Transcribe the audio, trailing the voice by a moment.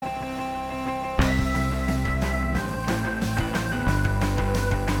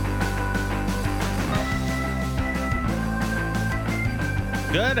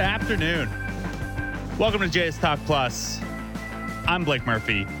Good afternoon. Welcome to Jays Talk Plus. I'm Blake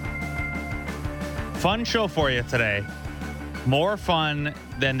Murphy. Fun show for you today. More fun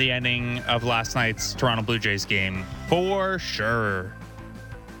than the ending of last night's Toronto Blue Jays game, for sure.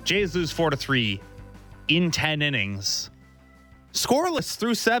 Jays lose 4-3 in 10 innings. Scoreless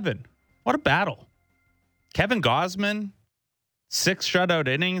through 7. What a battle. Kevin Gausman, 6 shutout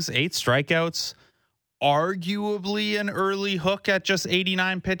innings, 8 strikeouts. Arguably an early hook at just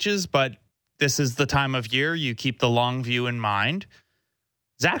 89 pitches, but this is the time of year you keep the long view in mind.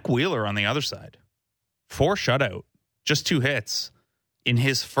 Zach Wheeler on the other side, 4 shutout, just 2 hits in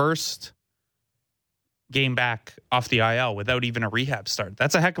his first game back off the IL without even a rehab start.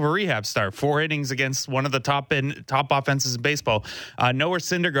 That's a heck of a rehab start. 4 innings against one of the top offenses in baseball. Noah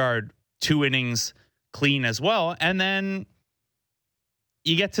Syndergaard, 2 innings clean as well. And then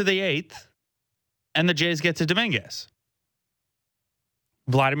you get to the 8th and the Jays get to Dominguez.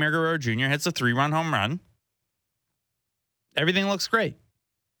 Vladimir Guerrero Jr. hits a 3-run home run. Everything looks great.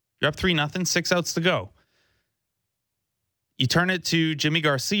 You're up 3-0, 6 outs to go. You turn it to Jimmy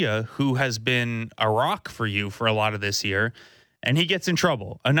Garcia, who has been a rock for you for a lot of this year, and he gets in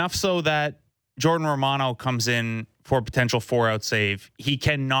trouble. Enough so that Jordan Romano comes in for a potential 4-out save. He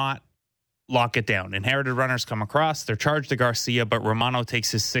cannot lock it down. Inherited runners come across. They're charged to Garcia, but Romano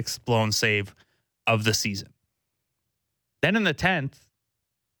takes his 6th blown save of the season. Then in the 10th,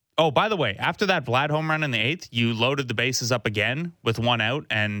 oh, by the way, after that Vlad home run in the 8th, you loaded the bases up again with 1 out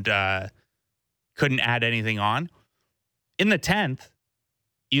and couldn't add anything on. In the 10th,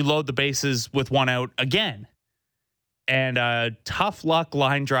 you load the bases with 1 out again. And a tough luck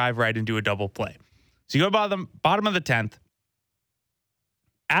line drive right into a double play. So you go to the bottom of the 10th.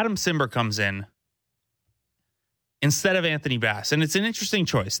 Adam Cimber comes in instead of Anthony Bass. And it's an interesting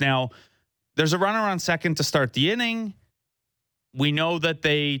choice. Now, there's a runner on second to start the inning. We know that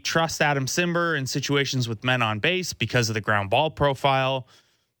they trust Adam Cimber in situations with men on base because of the ground ball profile.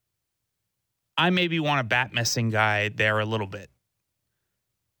 I maybe want a bat missing guy there a little bit.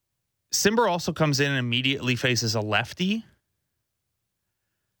 Cimber also comes in and immediately faces a lefty.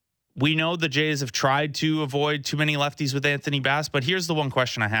 We know the Jays have tried to avoid too many lefties with Anthony Bass, but here's the one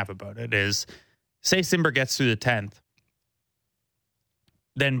question I have about it is, say Cimber gets through the 10th,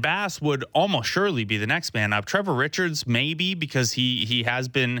 then Bass would almost surely be the next man up. Trevor Richards, maybe, because he has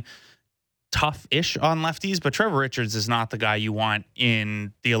been tough-ish on lefties, but Trevor Richards is not the guy you want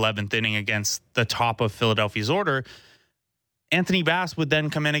in the 11th inning against the top of Philadelphia's order. Anthony Bass would then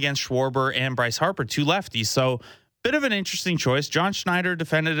come in against Schwarber and Bryce Harper, 2 lefties. So bit of an interesting choice. John Schneider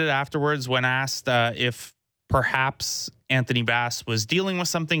defended it afterwards when asked if perhaps Anthony Bass was dealing with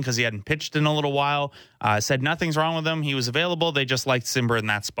something because he hadn't pitched in a little while. Said nothing's wrong with him. He was available. They just liked Cimber in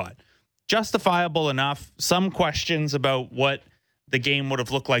that spot. Justifiable enough. Some questions about what the game would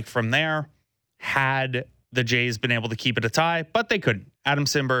have looked like from there had the Jays been able to keep it a tie, but they couldn't. Adam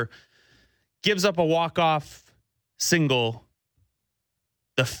Cimber gives up a walk-off single,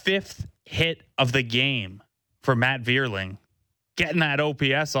 the 5th hit of the game for Matt Vierling, getting that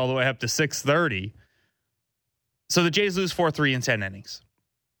OPS all the way up to 630. So the Jays lose 4-3 in 10 innings.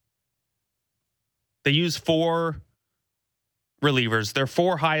 They use 4 relievers. They're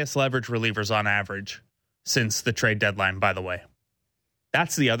 4 highest leverage relievers on average since the trade deadline, by the way.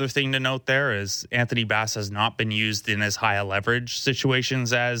 That's the other thing to note there is Anthony Bass has not been used in as high a leverage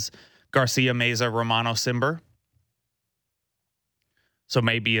situations as Garcia, Meza, Romano, Cimber. So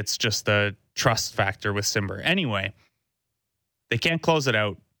maybe it's just a trust factor with Cimber. Anyway, they can't close it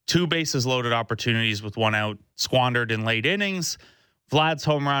out. 2 bases loaded opportunities with 1 out squandered in late innings. Vlad's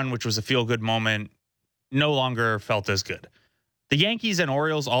home run, which was a feel-good moment, no longer felt as good. The Yankees and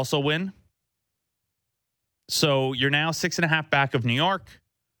Orioles also win. So you're now 6.5 back of New York.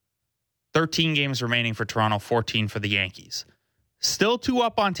 13 games remaining for Toronto, 14 for the Yankees. Still 2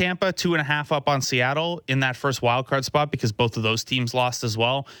 up on Tampa, 2.5 up on Seattle in that first wild card spot because both of those teams lost as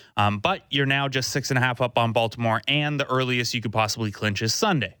well. But you're now just 6.5 up on Baltimore, and the earliest you could possibly clinch is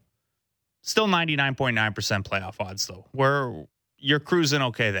Sunday. Still 99.9% playoff odds, though. You're cruising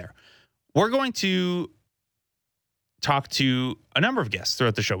okay there. We're going to talk to a number of guests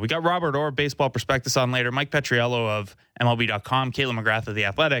throughout the show. We got Robert Orr, Baseball Prospectus, on later, Mike Petriello of MLB.com, Caitlin McGrath of The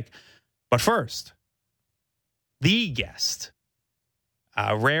Athletic. But first, the guest.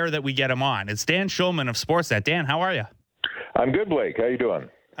 Rare that we get him on. It's Dan Shulman of Sportsnet. Dan, how are you? I'm good, Blake. How you doing?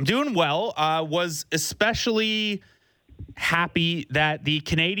 I'm doing well. Was especially happy that the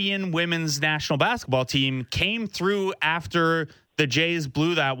Canadian women's national basketball team came through after the Jays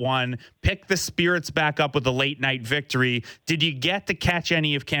blew that one, picked the spirits back up with a late night victory. Did you get to catch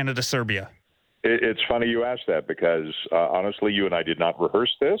any of Canada-Serbia? It's funny you asked that because honestly, you and I did not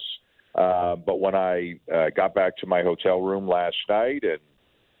rehearse this. But when I got back to my hotel room last night and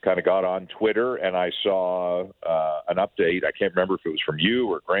kind of got on Twitter and I saw an update, I can't remember if it was from you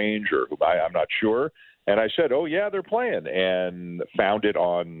or Grange or who I'm not sure. And I said, oh, yeah, they're playing, and found it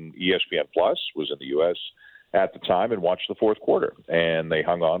on ESPN Plus, was in the U.S. at the time, and watched the fourth quarter. And they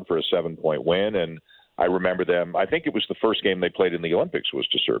hung on for a 7-point win. And I remember them, I think it was the first game they played in the Olympics was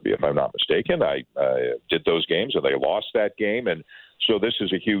to Serbia, if I'm not mistaken. I did those games, and they lost that game. And so this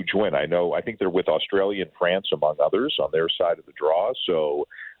is a huge win. I think they're with Australia and France, among others, on their side of the draw. So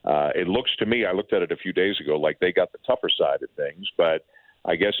it looks to me, I looked at it a few days ago, like they got the tougher side of things. But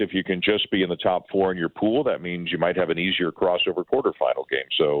I guess if you can just be in the top four in your pool, that means you might have an easier crossover quarterfinal game.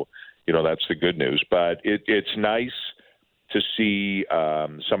 So, that's the good news. But it's nice to see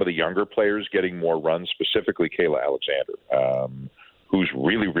some of the younger players getting more runs, specifically Kayla Alexander, who's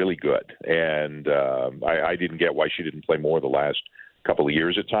really, really good. And I didn't get why she didn't play more the last couple of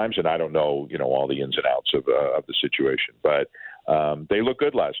years at times, and I don't know, all the ins and outs of the situation. But they look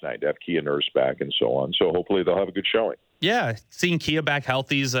good last night to have Kia Nurse back and so on. So hopefully they'll have a good showing. Yeah, seeing Kia back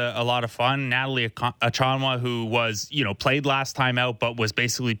healthy is a lot of fun. Natalie Achanwa, who was, played last time out, but was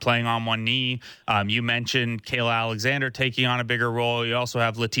basically playing on one knee. You mentioned Kayla Alexander taking on a bigger role. You also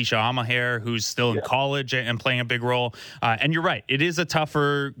have Letitia Amaher, who's still in college and playing a big role. And you're right, it is a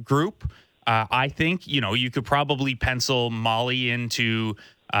tougher group. I think, you could probably pencil Mali in to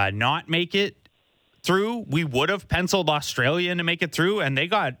not make it through. We would have penciled Australia in to make it through, and they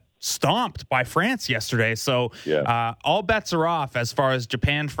got stomped by France yesterday. So all bets are off as far as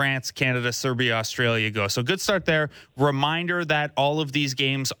Japan, France, Canada, Serbia, Australia go. So good start there. Reminder that all of these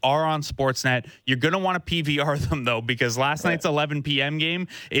games are on Sportsnet. You're going to want to PVR them, though, because last night's 11 p.m. game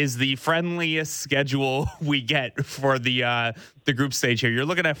is the friendliest schedule we get for the group stage here. You're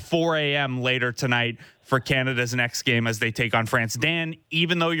looking at 4 a.m. later tonight for Canada's next game as they take on France. Dan,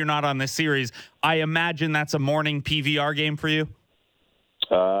 even though you're not on this series, I imagine that's a morning PVR game for you?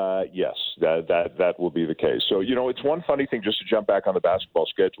 Yes, that will be the case. So, it's one funny thing, just to jump back on the basketball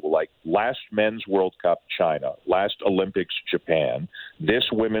schedule, like last Men's World Cup, China, last Olympics, Japan, this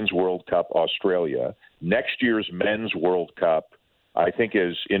Women's World Cup, Australia, next year's Men's World Cup, I think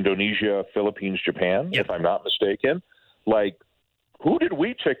is Indonesia, Philippines, Japan, if I'm not mistaken. Like, who did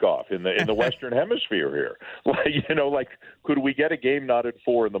we tick off in the Western Hemisphere here? Like, could we get a game not at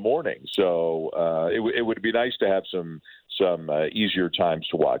 4 a.m? So it would be nice to have some easier times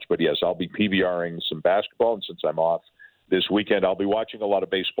to watch. But yes, I'll be PVRing some basketball, and since I'm off this weekend, I'll be watching a lot of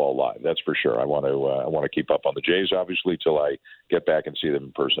baseball live. That's for sure. I want to keep up on the Jays, obviously, till I get back and see them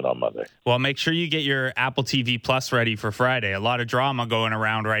in person on Monday. Well, make sure you get your Apple TV Plus ready for Friday. A lot of drama going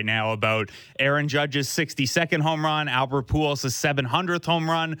around right now about Aaron Judge's 62nd home run, Albert Pujols' 700th home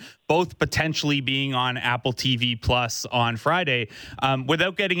run, both potentially being on Apple TV Plus on Friday.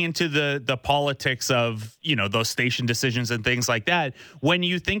 Without getting into the politics of, those station decisions and things like that, when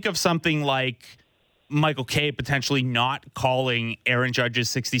you think of something like Michael Kay potentially not calling Aaron Judge's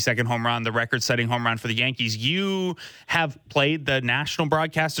 62nd home run, the record-setting home run for the Yankees, you have played the national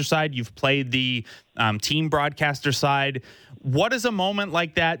broadcaster side. You've played the team broadcaster side. What does a moment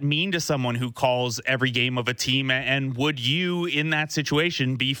like that mean to someone who calls every game of a team? And would you, in that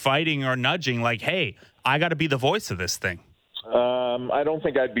situation, be fighting or nudging like, hey, I got to be the voice of this thing? I don't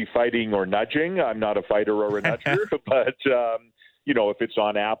think I'd be fighting or nudging. I'm not a fighter or a nudger, but if it's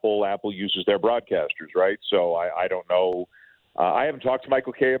on Apple uses their broadcasters, right? So I don't know. I haven't talked to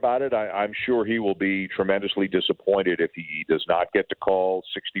Michael Kay about it. I'm sure he will be tremendously disappointed if he does not get to call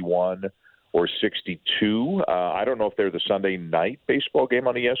 61 or 62. I don't know if they're the Sunday night baseball game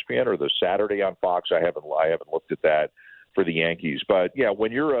on ESPN or the Saturday on Fox. I haven't looked at that for the Yankees. But, yeah,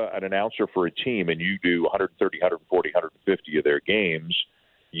 when you're an announcer for a team and you do 130, 140, 150 of their games,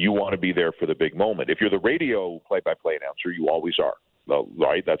 you want to be there for the big moment. If you're the radio play-by-play announcer, you always are,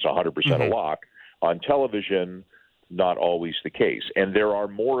 right? That's 100% a lock. On television, not always the case. And there are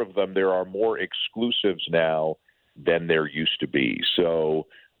more of them. There are more exclusives now than there used to be. So,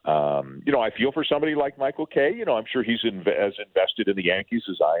 I feel for somebody like Michael Kay. I'm sure he's as invested in the Yankees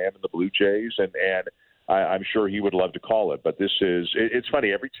as I am in the Blue Jays, and I'm sure he would love to call it. But it's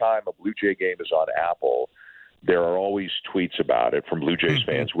funny, every time a Blue Jay game is on Apple, there are always tweets about it from Blue Jays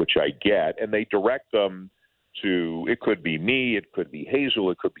fans, which I get, and they direct them to, it could be me, it could be Hazel,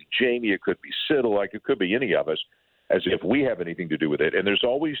 it could be Jamie, it could be Siddle, like it could be any of us, as if we have anything to do with it. And there's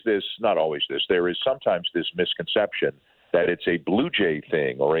always this, not always this, there is sometimes this misconception that it's a Blue Jay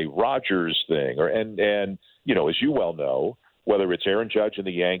thing or a Rogers thing, and as you well know, whether it's Aaron Judge and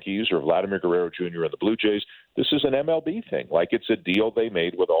the Yankees or Vladimir Guerrero Jr. and the Blue Jays, this is an MLB thing. Like, it's a deal they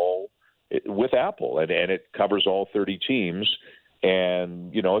made with all with Apple, and it covers all 30 teams.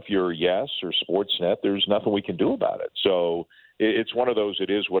 And, if you're Yes or Sportsnet, there's nothing we can do about it. So it's one of those it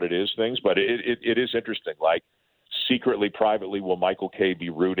is what it is things. But it is interesting. Like, secretly, privately, will Michael Kay be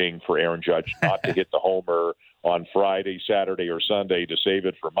rooting for Aaron Judge not to hit the homer on Friday, Saturday, or Sunday to save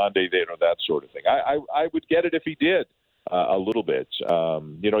it for Monday, that sort of thing? I would get it if he did. A little bit.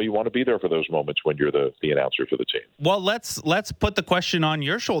 You want to be there for those moments when you're the announcer for the team. Well, let's put the question on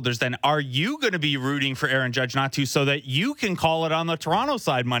your shoulders then. Are you going to be rooting for Aaron Judge not to, so that you can call it on the Toronto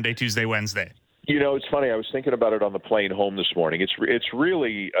side Monday, Tuesday, Wednesday? It's funny. I was thinking about it on the plane home this morning. It's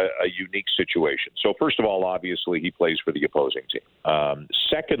really a unique situation. So first of all, obviously, he plays for the opposing team.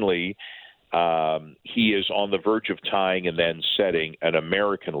 Secondly, he is on the verge of tying and then setting an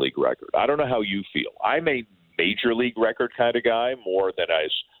American League record. I don't know how you feel. I'm a major league record kind of guy more than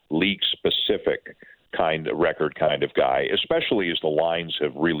a league specific record kind of guy, especially as the lines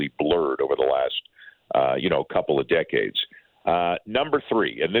have really blurred over the last couple of decades. Number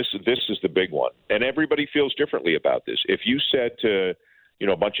 3, and this is the big one, and everybody feels differently about this. If you said to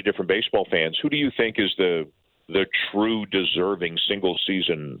a bunch of different baseball fans, who do you think is the true deserving single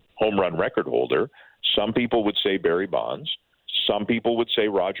season home run record holder, some people would say Barry Bonds, some people would say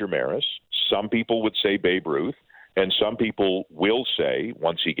Roger Maris, some people would say Babe Ruth, and some people will say,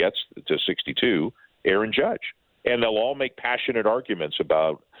 once he gets to 62, Aaron Judge. And they'll all make passionate arguments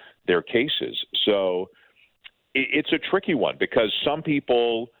about their cases. So it's a tricky one because some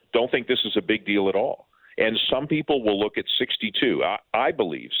people don't think this is a big deal at all. And some people will look at 62. I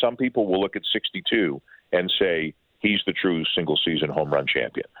believe some people will look at 62 and say he's the true single-season home run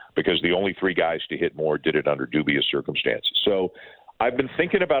champion because the only 3 guys to hit more did it under dubious circumstances. So I've been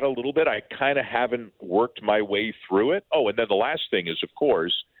thinking about it a little bit. I kind of haven't worked my way through it. Oh, and then the last thing is, of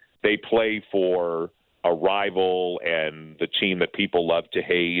course, they play for a rival and the team that people love to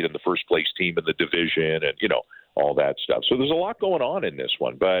hate and the first-place team in the division and, all that stuff. So there's a lot going on in this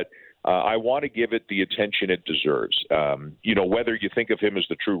one, but I want to give it the attention it deserves. Whether you think of him as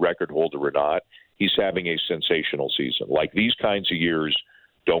the true record holder or not, he's having a sensational season. Like, these kinds of years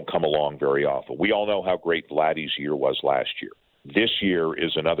don't come along very often. We all know how great Vladdy's year was last year. This year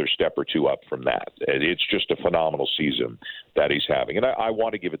is another step or two up from that. It's just a phenomenal season that he's having. And I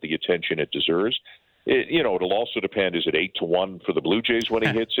want to give it the attention it deserves. It'll also depend, is it 8-1 for the Blue Jays when he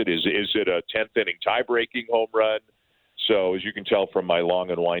hits it? Is it a 10th inning tie-breaking home run? So as you can tell from my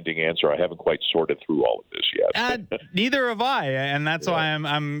long and winding answer, I haven't quite sorted through all of this yet. Neither have I, and that's why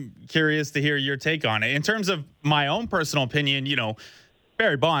I'm curious to hear your take on it. In terms of my own personal opinion,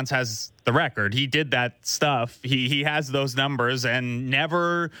 Barry Bonds has the record. He did that stuff. He has those numbers and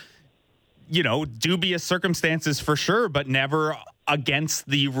never, dubious circumstances for sure, but never against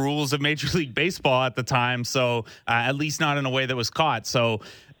the rules of Major League Baseball at the time. So at least not in a way that was caught. So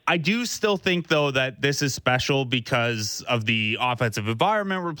I do still think, though, that this is special because of the offensive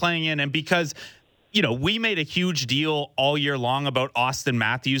environment we're playing in and because we made a huge deal all year long about Austin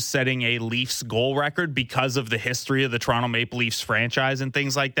Matthews setting a Leafs goal record because of the history of the Toronto Maple Leafs franchise and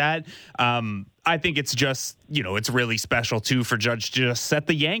things like that. I think it's just, it's really special, too, for Judge to just set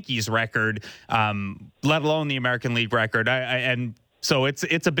the Yankees record, let alone the American League record. And so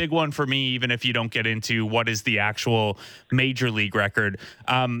it's a big one for me, even if you don't get into what is the actual Major League record.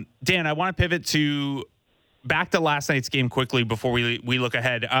 Dan, I want to pivot back to last night's game quickly before we look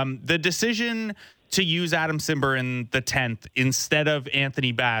ahead. The decision to use Adam Cimber in the 10th instead of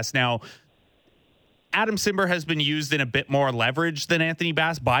Anthony Bass. Now, Adam Cimber has been used in a bit more leverage than Anthony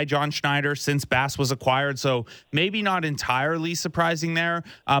Bass by John Schneider since Bass was acquired, so maybe not entirely surprising there.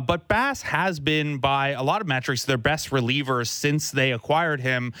 But Bass has been, by a lot of metrics, their best reliever since they acquired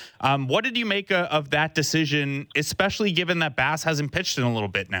him. What did you make of that decision, especially given that Bass hasn't pitched in a little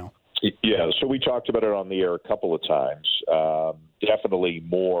bit now? Yeah, so we talked about it on the air a couple of times. Definitely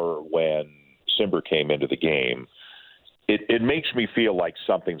more when Cimber came into the game. It makes me feel like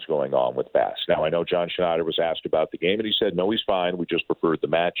something's going on with Bass. Now, I know John Schneider was asked about the game, and he said, no, he's fine. We just preferred the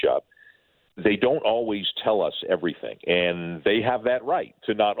matchup. They don't always tell us everything, and they have that right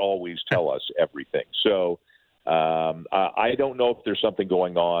to not always tell us everything. So I don't know if there's something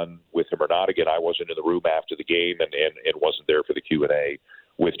going on with him or not. Again, I wasn't in the room after the game and wasn't there for the Q&A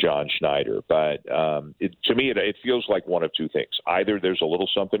with John Schneider. But to me, it feels like one of two things. Either there's a little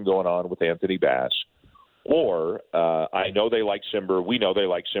something going on with Anthony Bass, or I know they like Cimber. We know they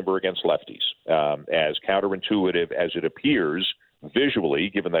like Cimber against lefties. As counterintuitive as it appears visually,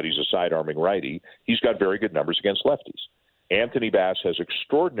 given that he's a side-arming righty, he's got very good numbers against lefties. Anthony Bass has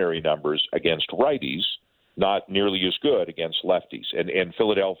extraordinary numbers against righties, not nearly as good against lefties. And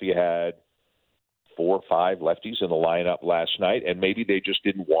Philadelphia had 4 or 5 lefties in the lineup last night, and maybe they just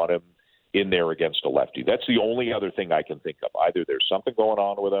didn't want him in there against a lefty. That's the only other thing I can think of. Either there's something going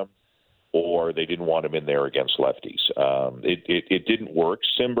on with him, or they didn't want him in there against lefties. It didn't work.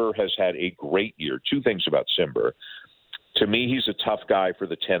 Cimber has had a great year. Two things about Cimber. To me, he's a tough guy for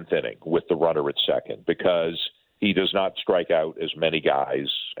the 10th inning with the runner at second because he does not strike out as many guys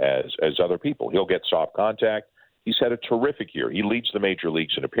as other people. He'll get soft contact. He's had a terrific year. He leads the major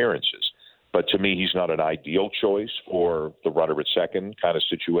leagues in appearances. But to me, he's not an ideal choice for the runner at second kind of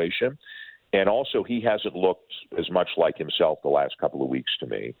situation. And also, he hasn't looked as much like himself the last couple of weeks to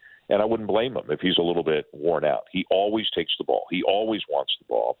me. And I wouldn't blame him if he's a little bit worn out. He always takes the ball. He always wants the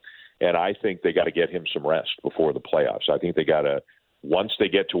ball. And I think they got to get him some rest before the playoffs. I think they got to, once they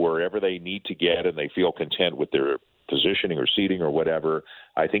get to wherever they need to get and they feel content with their positioning or seating or whatever,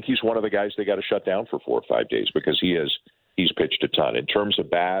 I think he's one of the guys they got to shut down for 4 or 5 days because he's pitched a ton. In terms of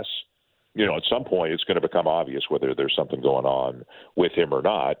Bass, at some point it's going to become obvious whether there's something going on with him or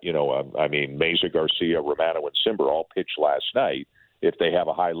not. Meza, Garcia, Romano, and Cimber all pitched last night. If they have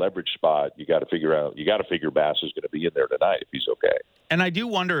a high leverage spot, you got to figure Bass is going to be in there tonight if he's okay. And I do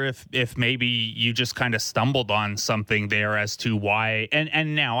wonder if maybe you just kind of stumbled on something there as to why.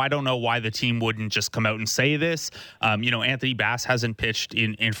 And now I don't know why the team wouldn't just come out and say this. Anthony Bass hasn't pitched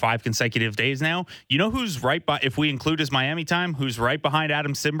in 5 consecutive days now. You know who's right by, if we include his Miami time, who's right behind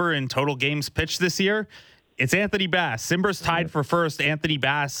Adam Cimber in total games pitched this year? It's Anthony Bass. Cimber's tied for first. Anthony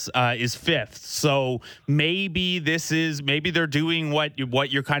Bass is 5th. So maybe they're doing what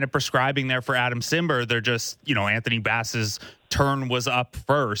you're kind of prescribing there for Adam Cimber. They're just, Anthony Bass's turn was up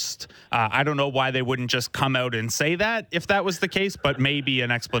first. I don't know why they wouldn't just come out and say that if that was the case, but maybe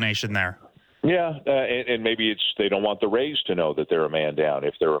an explanation there. Yeah, and maybe it's they don't want the Rays to know that they're a man down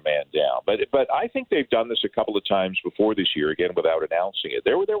if they're a man down. But I think they've done this a couple of times before this year, again, without announcing it.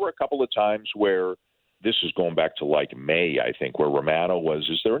 There were a couple of times where this is going back to like May, I think, where Romano was,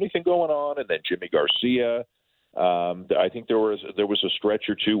 is there anything going on? And then Jimmy Garcia, I think there was a stretch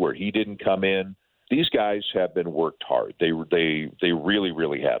or two where he didn't come in. These guys have been worked hard. They really,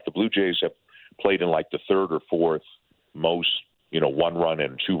 really have. The Blue Jays have played in like the 3rd or 4th most, 1-run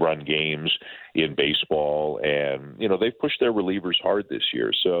and 2-run games in baseball. And, they've pushed their relievers hard this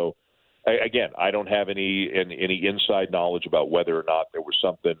year. So, again, I don't have any inside knowledge about whether or not there was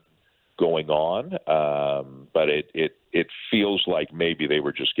something going on, but it feels like maybe they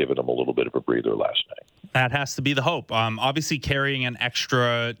were just giving them a little bit of a breather last night. That has to be the hope. Obviously carrying an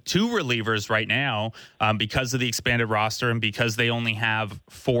extra 2 relievers right now because of the expanded roster and because they only have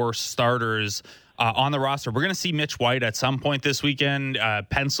 4 starters on the roster. We're going to see Mitch White at some point this weekend,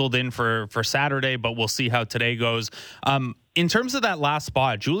 penciled in for Saturday, but we'll see how today goes. In terms of that last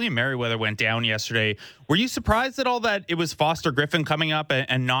spot, Julian Merryweather went down yesterday. Were you surprised at all that it was Foster Griffin coming up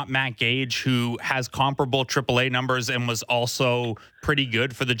and not Matt Gage, who has comparable AAA numbers and was also pretty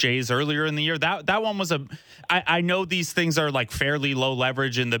good for the Jays earlier in the year? That one was I know these things are like fairly low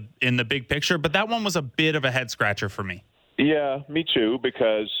leverage in the big picture, but that one was a bit of a head scratcher for me. Yeah, me too,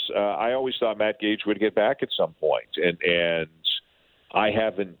 because I always thought Matt Gage would get back at some point, and I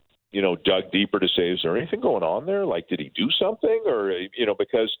haven't dug deeper to say, is there anything going on there? Like, did he do something? Or,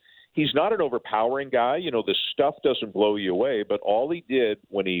 because he's not an overpowering guy. The stuff doesn't blow you away, but all he did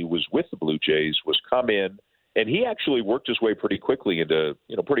when he was with the Blue Jays was come in, and he actually worked his way pretty quickly into,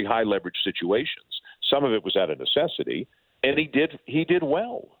 pretty high leverage situations. Some of it was out of necessity, and he did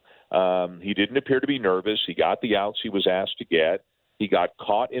well. He didn't appear to be nervous. He got the outs he was asked to get. He got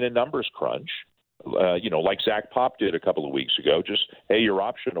caught in a numbers crunch. Like Zach Pop did a couple of weeks ago, just, hey, you're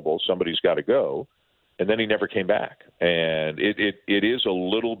optionable, somebody's got to go. And then he never came back. And it is a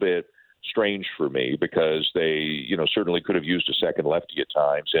little bit strange for me because they, certainly could have used a second lefty at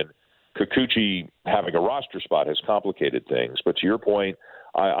times. And Kikuchi having a roster spot has complicated things. But to your point,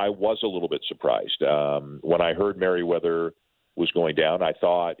 I was a little bit surprised. When I heard Merryweather was going down, I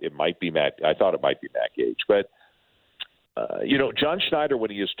thought it might be Matt Gage. But John Schneider,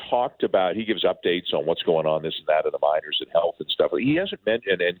 when he has talked about, he gives updates on what's going on, this and that, in the minors and health and stuff. He hasn't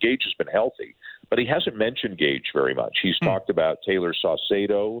mentioned, and Gage has been healthy, but he hasn't mentioned Gage very much. He's talked about Taylor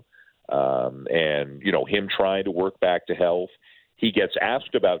Saucedo and him trying to work back to health. He gets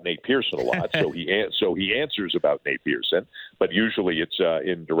asked about Nate Pearson a lot, so he answers about Nate Pearson, but usually it's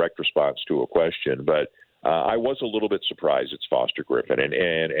in direct response to a question. But I was a little bit surprised it's Foster Griffin,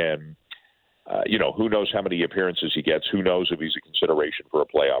 and who knows how many appearances he gets? Who knows if he's a consideration for a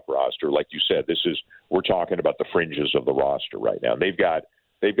playoff roster? Like you said, we're talking about the fringes of the roster right now. They've got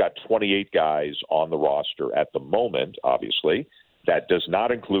 28 guys on the roster at the moment. Obviously, that does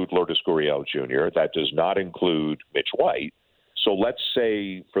not include Lourdes Gurriel Jr. That does not include Mitch White. So let's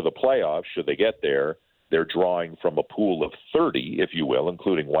say for the playoffs, should they get there, they're drawing from a pool of 30, if you will,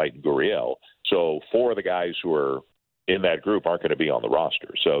 including White and Gurriel. So 4 of the guys who are in that group aren't going to be on the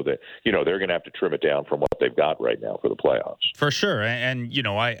roster. So that, they're going to have to trim it down from what they've got right now for the playoffs. For sure. And you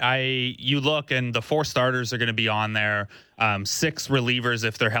look, and the 4 starters are going to be on there. 6 relievers,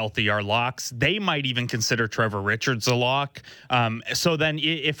 if they're healthy, are locks. They might even consider Trevor Richards a lock. So then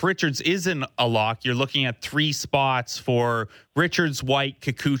if Richards isn't a lock, you're looking at 3 spots for Richards, White,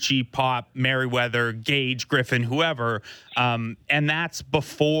 Kikuchi, Pop, Merriweather, Gage, Griffin, whoever. And that's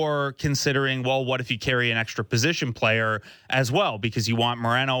before considering, well, what if you carry an extra position player as well? Because you want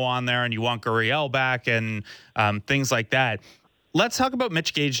Moreno on there and you want Gurriel back and things like that. Let's talk about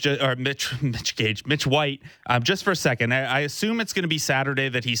Mitch White, just for a second. I assume it's going to be Saturday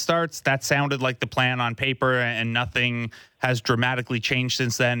that he starts. That sounded like the plan on paper, and nothing has dramatically changed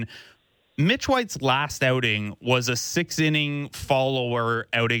since then. Mitch White's last outing was a 6-inning follower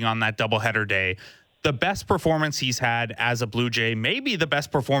outing on that doubleheader day. The best performance he's had as a Blue Jay, maybe the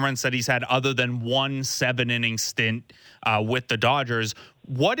best performance that he's had other than one 7-inning stint with the Dodgers.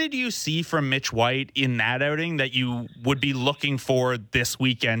 What did you see from Mitch White in that outing that you would be looking for this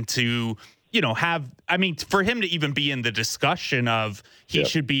weekend to, for him to even be in the discussion of he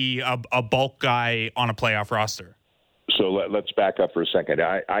should be a bulk guy on a playoff roster? So let's back up for a second.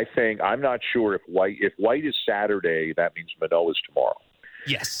 I think I'm not sure if White is Saturday, that means Manoah is tomorrow.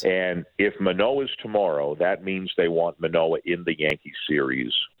 Yes. And if Manoah is tomorrow, that means they want Manoah in the Yankees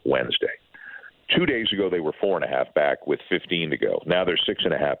series Wednesday. 2 days ago, they were 4.5 back with 15 to go. Now they're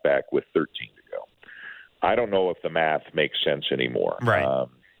 6.5 back with 13 to go. I don't know if the math makes sense anymore. Right.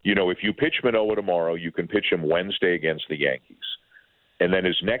 If you pitch Manoah tomorrow, you can pitch him Wednesday against the Yankees. And then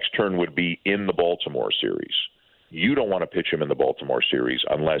his next turn would be in the Baltimore series. You don't want to pitch him in the Baltimore series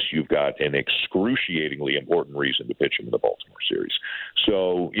unless you've got an excruciatingly important reason to pitch him in the Baltimore series.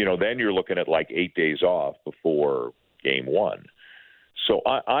 So, then you're looking at like 8 days off before game 1. So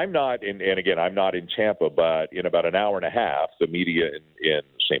I'm not, and again, I'm not in Tampa, but in about an hour and a half, the media in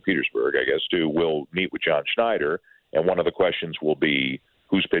St. Petersburg, I guess, will meet with John Schneider, and one of the questions will be,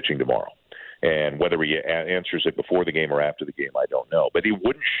 who's pitching tomorrow? And whether he answers it before the game or after the game, I don't know. But it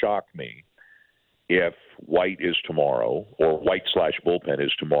wouldn't shock me if White is tomorrow, or White/bullpen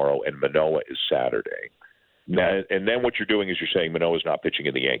is tomorrow, and Manoah is Saturday. Now, and then what you're doing is you're saying Manoah's not pitching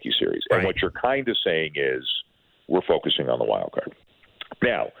in the Yankee series. Right. And what you're kind of saying is we're focusing on the wild card.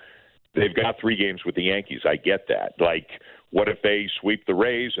 Now, they've got 3 games with the Yankees. I get that. Like, what if they sweep the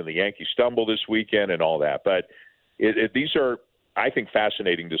Rays and the Yankees stumble this weekend and all that? But these are, I think,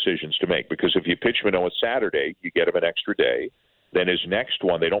 fascinating decisions to make, because if you pitch Manoah Saturday, you get him an extra day. Then his next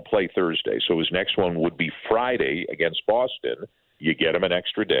one, they don't play Thursday, so his next one would be Friday against Boston. You get him an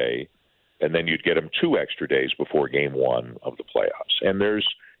extra day, and then you'd get him 2 extra days before game 1 of the playoffs. And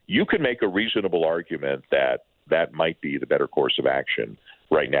you can make a reasonable argument that might be the better course of action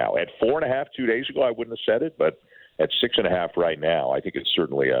right now. At 4.5 2 days ago, I wouldn't have said it, but at 6.5 right now, I think it's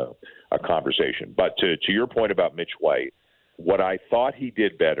certainly a conversation. But to your point about Mitch White, what I thought he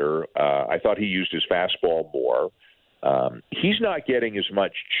did better, I thought he used his fastball more. He's not getting as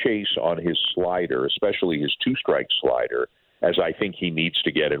much chase on his slider, especially his 2-strike slider, as I think he needs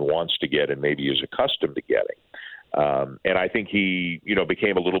to get and wants to get and maybe is accustomed to getting. And I think he,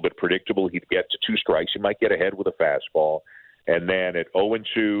 became a little bit predictable. He'd get to 2 strikes. He might get ahead with a fastball. And then at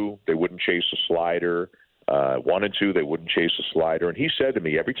 0-2, they wouldn't chase a slider. 1-2, they wouldn't chase a slider. And he said to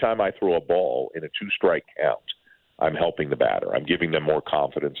me, every time I throw a ball in a 2-strike count, I'm helping the batter. I'm giving them more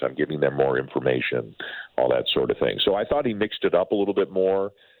confidence. I'm giving them more information, all that sort of thing. So I thought he mixed it up a little bit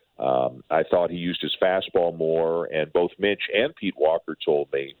more. I thought he used his fastball more. And both Mitch and Pete Walker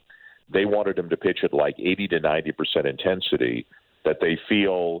told me they wanted him to pitch at like 80 to 90% intensity, that they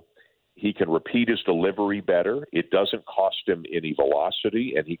feel he can repeat his delivery better. It doesn't cost him any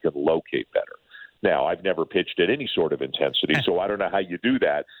velocity, and he can locate better. Now, I've never pitched at any sort of intensity, so I don't know how you do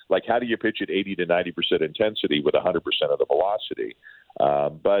that. Like, how do you pitch at 80 to 90% intensity with 100% of the velocity?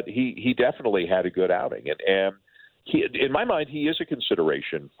 But he definitely had a good outing. And he, in my mind, he is a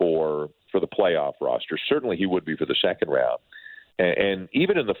consideration for the playoff roster. Certainly he would be for the second round. And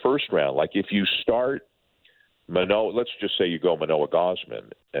even in the first round, like if you start Manoah, let's just say you go Manoah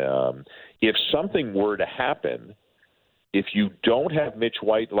Gausman, if something were to happen, if you don't have Mitch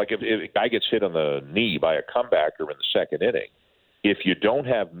White, like if a guy gets hit on the knee by a comebacker in the second inning, if you don't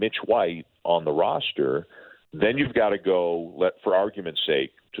have Mitch White on the roster, then you've got to go, for argument's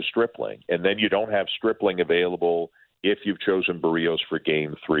sake, to Stripling. And then you don't have Stripling available if you've chosen Barrios for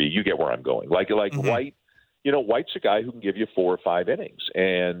game 3. You get where I'm going. Like White, White's a guy who can give you 4 or 5 innings.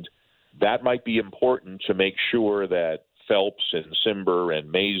 And that might be important to make sure that Phelps and Simber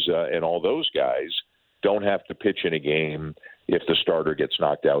and Meza and all those guys don't have to pitch in a game if the starter gets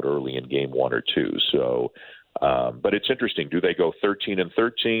knocked out early in game 1 or 2. So, but it's interesting. Do they go 13 and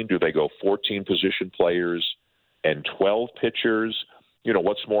 13? Do they go 14 position players and 12 pitchers? You know,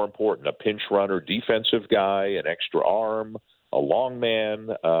 what's more important, a pinch runner, defensive guy, an extra arm, a long man?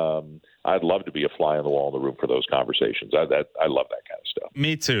 I'd love to be a fly on the wall in the room for those conversations. I love that kind of stuff.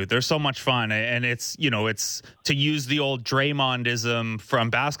 Me too. They're so much fun. And it's, you know, it's to use the old Draymondism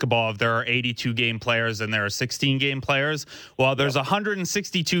from basketball, if there are 82 game players and there are 16 game players. Well, there's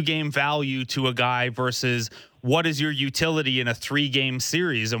 162 game value to a guy versus what is your utility in a 3-game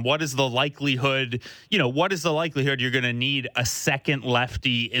series, and what is the likelihood, you're going to need a second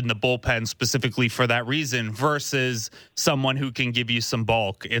lefty in the bullpen specifically for that reason versus someone who can give you some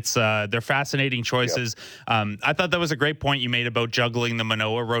bulk. It's they're fascinating choices. Yep. I thought that was a great point you made about juggling the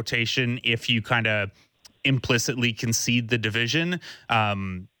Manoah rotation if you kind of implicitly concede the division.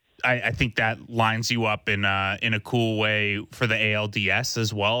 I think that lines you up in a cool way for the ALDS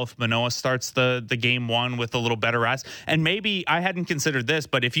as well. If Manoah starts the game 1 with a little better rest, and maybe I hadn't considered this,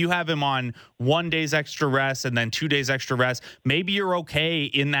 but if you have him on 1 day's extra rest and then 2 days extra rest, maybe you're okay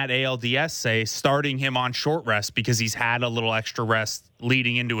in that ALDS, say, starting him on short rest because he's had a little extra rest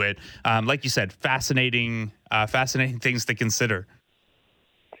leading into it. Like you said, fascinating things to consider.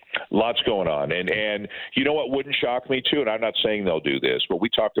 Lots going on. And you know what wouldn't shock me, too, and I'm not saying they'll do this, but we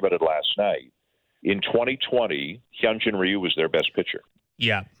talked about it last night. In 2020, Hyunjin Ryu was their best pitcher.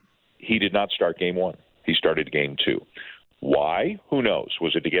 Yeah. He did not start game 1. He started game 2. Why? Who knows?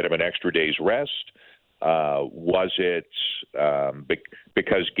 Was it to get him an extra day's rest? Was it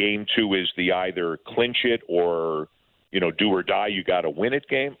because game 2 is the either clinch it or, do or die, you got to win it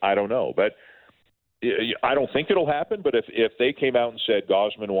game? I don't know. But I don't think it'll happen, but if they came out and said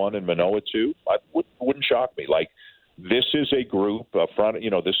Gausman 1 and Manoah 2, wouldn't shock me. Like, this is a group,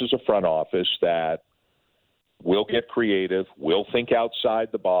 this is a front office that will get creative, will think outside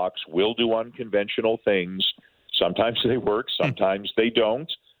the box, will do unconventional things. Sometimes they work, sometimes they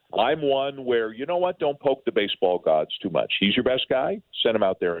don't. I'm one where, you know what, don't poke the baseball gods too much. He's your best guy, send him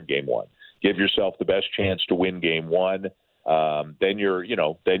out there in game 1. Give yourself the best chance to win game 1. Then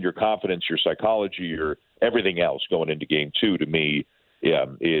your confidence, your psychology, your everything else going into game 2 to me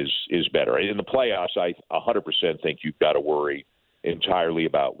is better. In the playoffs, I 100% think you've got to worry entirely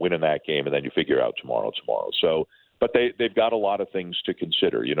about winning that game, and then you figure out tomorrow. So, but they've got a lot of things to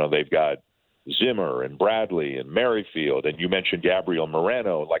consider. They've got Zimmer and Bradley and Merrifield, and you mentioned Gabriel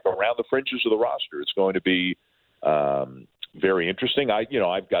Moreno, like around the fringes of the roster. It's going to be very interesting.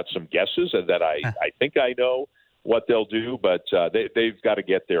 I've got some guesses that I think I know what they'll do, but they've got to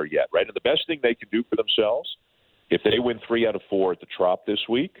get there yet, right? And the best thing they can do for themselves, if they win 3 out of 4 at the Trop this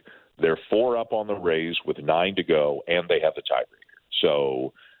week, they're 4 up on the Rays with 9 to go, and they have the tiebreaker.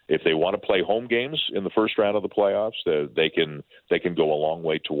 So if they want to play home games in the first round of the playoffs, they can go a long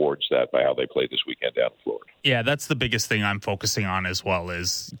way towards that by how they play this weekend down in Florida. Yeah, that's the biggest thing I'm focusing on as well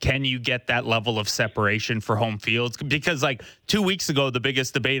is, can you get that level of separation for home fields? Because like 2 weeks ago, the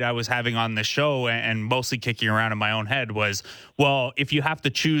biggest debate I was having on the show and mostly kicking around in my own head was, well, if you have to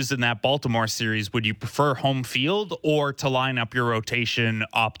choose in that Baltimore series, would you prefer home field or to line up your rotation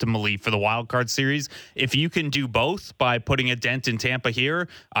optimally for the wild card series? If you can do both by putting a dent in Tampa here,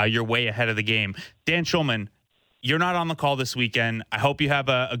 you're way ahead of the game. Dan Shulman, you're not on the call this weekend. I hope you have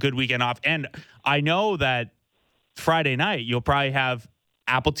a good weekend off. And I know that Friday night, you'll probably have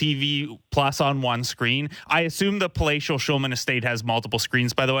Apple TV Plus on one screen. I assume the palatial Shulman estate has multiple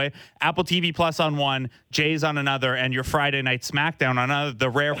screens, by the way. Apple TV Plus on one, Jay's on another, and your Friday night SmackDown on another. The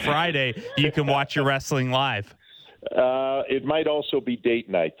rare Friday you can watch your wrestling live. It might also be date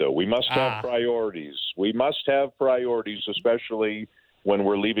night, though. We must have priorities. We must have priorities, especially when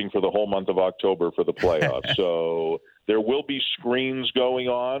we're leaving for the whole month of October for the playoffs. So there will be screens going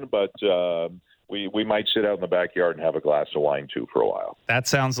on, but we might sit out in the backyard and have a glass of wine, too, for a while. That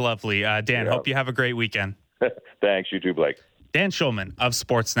sounds lovely. Dan, hope you have a great weekend. Thanks. You too, Blake. Dan Shulman of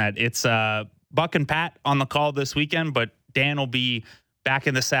Sportsnet. It's Buck and Pat on the call this weekend, but Dan will be back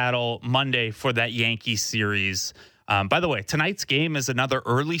in the saddle Monday for that Yankees series. By the way, tonight's game is another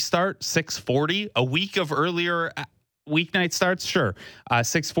early start, 6:40, a week of earlier weeknight starts. Sure.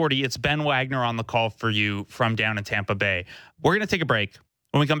 6:40. It's Ben Wagner on the call for you from down in Tampa Bay. We're going to take a break.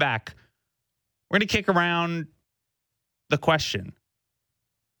 When we come back, we're going to kick around the question.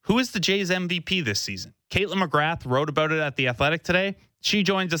 Who is the Jays MVP this season? Caitlin McGrath wrote about it at The Athletic today. She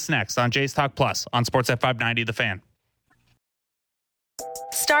joins us next on Jays Talk Plus on Sportsnet 590 The Fan.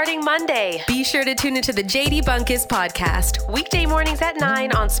 Starting Monday, be sure to tune into the JD Bunkus podcast, weekday mornings at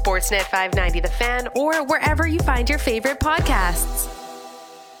 9 on Sportsnet 590 The Fan or wherever you find your favorite podcasts.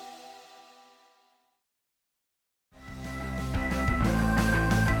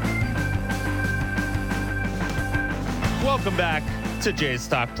 Welcome back to Jays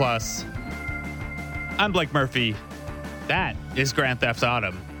Talk Plus. I'm Blake Murphy. That is Grand Theft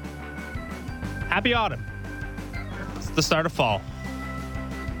Autumn. Happy autumn. It's the start of fall.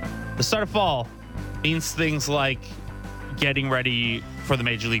 The start of fall means things like getting ready for the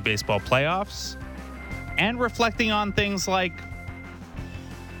Major League Baseball playoffs and reflecting on things like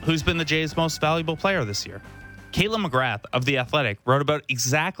who's been the Jays' most valuable player this year. Caitlin McGrath of The Athletic wrote about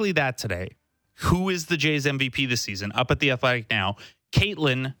exactly that today. Who is the Jays' MVP this season? Up at The Athletic now.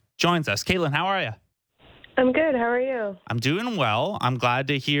 Caitlin joins us. Caitlin, how are you? I'm good. How are you? I'm doing well. I'm glad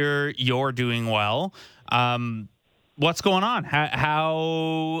to hear you're doing well. What's going on?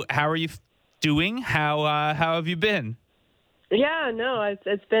 How are you doing? How have you been? Yeah, no,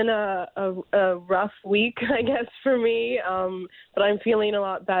 it's been a rough week, I guess, for me. But I'm feeling a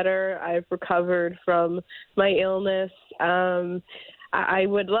lot better. I've recovered from my illness. I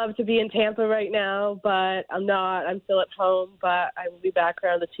would love to be in Tampa right now, but I'm not. I'm still at home, but I will be back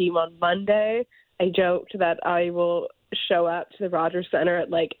around the team on Monday. I joked that I will show up to the Rogers Center at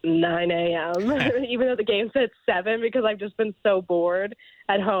like 9 a.m., even though the game's at 7, because I've just been so bored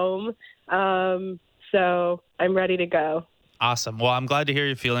at home. So I'm ready to go. Awesome. Well, I'm glad to hear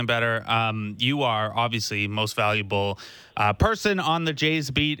you're feeling better. You are obviously most valuable person on the Jays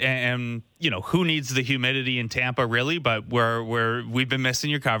beat, and you know who needs the humidity in Tampa, really. But we've been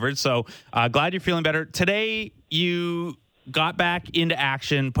missing your coverage, so glad you're feeling better. Today, you got back into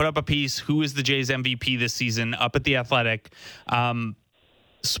action, put up a piece. Who is the Jays MVP this season? Up at The Athletic.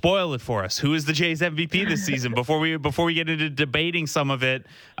 Spoil it for us. Who is the Jays MVP this season? Before we get into debating some of it,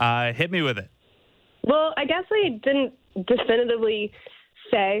 hit me with it. Well, I guess I didn't definitively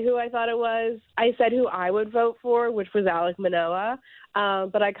say who I thought it was. I said who I would vote for, which was Alek Manoah.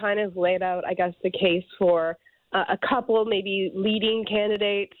 But I kind of laid out, I guess, the case for a couple maybe leading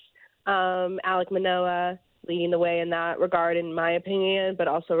candidates. Alek Manoah leading the way in that regard, in my opinion, but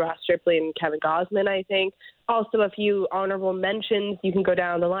also Ross Stripling and Kevin Gausman, I think. Also, a few honorable mentions. You can go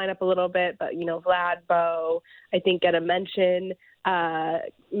down the lineup a little bit, but, you know, Vlad, Bo, I think, get a mention.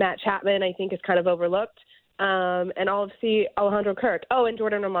 Matt Chapman, I think, is kind of overlooked. And obviously Alejandro Kirk. Oh, and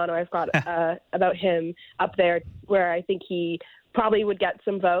Jordan Romano. I forgot about him up there, where I think he probably would get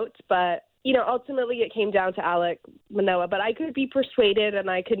some votes. But, you know, ultimately it came down to Alek Manoah. But I could be persuaded, and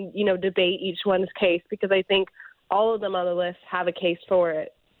I could, you know, debate each one's case, because I think all of them on the list have a case for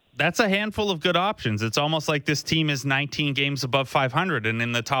it. That's a handful of good options. It's almost like this team is 19 games above 500 and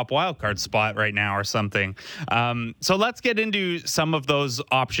in the top wildcard spot right now or something. So let's get into some of those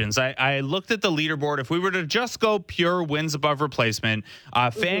options. I looked at the leaderboard. If we were to just go pure wins above replacement,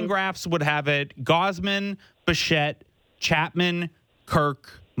 Fangraphs would have it Gausman, Bichette, Chapman,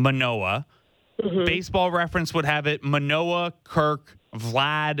 Kirk, Manoah. Baseball Reference would have it Manoah, Kirk,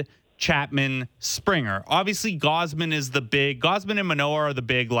 Vlad, Chapman, Springer. Obviously, Gausman and Manoah are the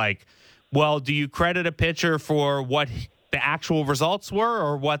big, like, well, do you credit a pitcher for what the actual results were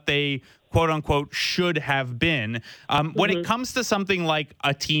or what they, quote unquote, should have been? When it comes to something like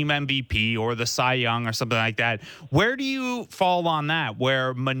a team MVP or the Cy Young or something like that, where do you fall on that?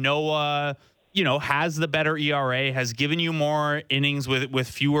 Where Manoah, you know, has the better ERA, has given you more innings with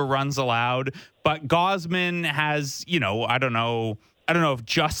fewer runs allowed, but Gausman has, you know, I don't know if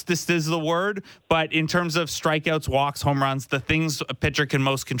justice is the word, but in terms of strikeouts, walks, home runs, the things a pitcher can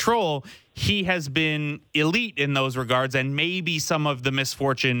most control, he has been elite in those regards, and maybe some of the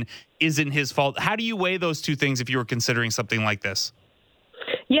misfortune isn't his fault. How do you weigh those two things if you were considering something like this?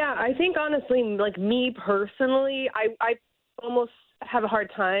 Yeah, I think honestly, like me personally, I almost have a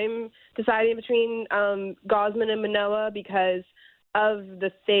hard time deciding between Gausman and Manoah, because of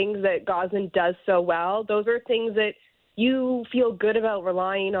the things that Gausman does so well. Those are things that you feel good about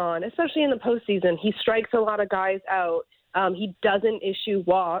relying on, especially in the postseason. He strikes a lot of guys out. He doesn't issue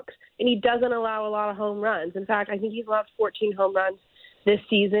walks, and he doesn't allow a lot of home runs. In fact, I think he's allowed 14 home runs this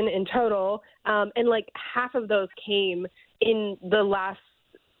season in total, and like half of those came in the last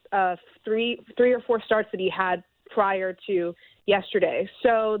three or four starts that he had prior to yesterday.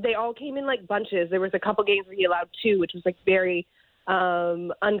 So they all came in like bunches. There was a couple games where he allowed 2, which was like very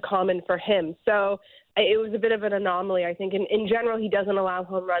uncommon for him. So it was a bit of an anomaly, I think. In general, he doesn't allow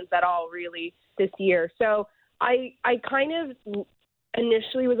home runs at all, really, this year. So I kind of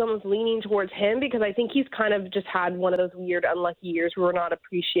initially was almost leaning towards him, because I think he's kind of just had one of those weird, unlucky years where we're not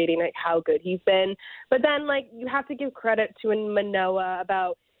appreciating like how good he's been. But then, like, you have to give credit to Manoah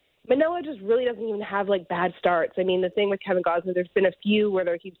just really doesn't even have like bad starts. I mean, the thing with Kevin Gausman, there's been a few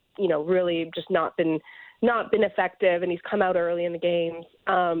where he's, you know, really just not been effective, and he's come out early in the games.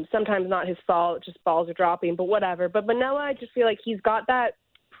 Sometimes not his fault, just balls are dropping, but whatever. But Manoah, I just feel like he's got that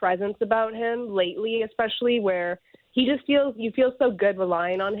presence about him lately, especially where you feel so good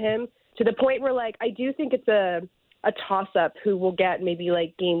relying on him to the point where, like, I do think it's a toss-up who will get maybe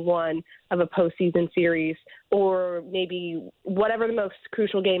like game one of a postseason series, or maybe whatever the most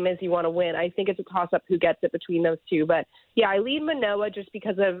crucial game is you want to win. I think it's a toss-up who gets it between those two. But yeah, I lead Manoah just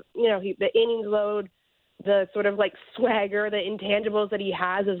because of, the innings load, the sort of like swagger, the intangibles that he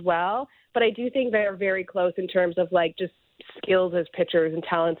has as well. But I do think they're very close in terms of like just skills as pitchers and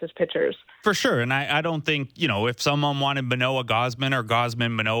talents as pitchers. For sure. And I don't think, if someone wanted Manoah Gausman or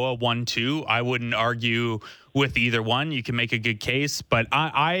Gausman Manoah 1-2, I wouldn't argue with either one. You can make a good case, but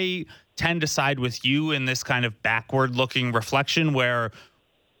I tend to side with you in this kind of backward looking reflection where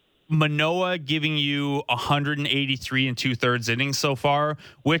Manoah giving you 183 and 2/3 innings so far,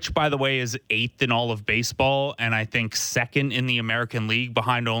 which, by the way, is 8th in all of baseball, and I think 2nd in the American League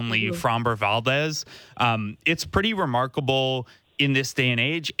behind only Framber Valdez. It's pretty remarkable in this day and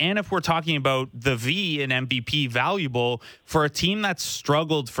age. And if we're talking about the V and MVP valuable for a team that's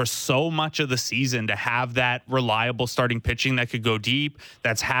struggled for so much of the season to have that reliable starting pitching that could go deep,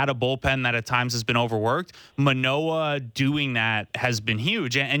 that's had a bullpen that at times has been overworked, Manoah doing that has been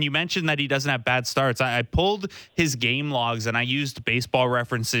huge. And you mentioned that he doesn't have bad starts. I pulled his game logs and I used Baseball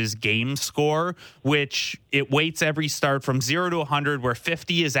Reference's game score, which it weights every start from 0 to 100, where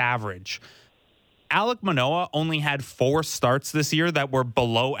 50 is average. Alek Manoah only had 4 starts this year that were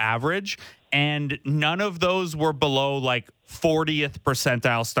below average, and none of those were below like 40th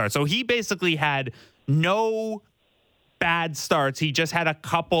percentile starts. So he basically had no bad starts. He just had a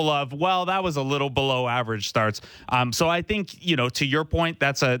couple of, that was a little below average starts. So I think, to your point,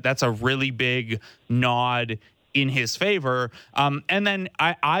 that's a really big nod in his favor. And then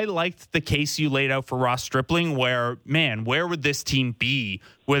I liked the case you laid out for Ross Stripling, where would this team be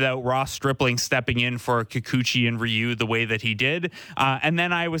without Ross Stripling stepping in for Kikuchi and Ryu the way that he did? And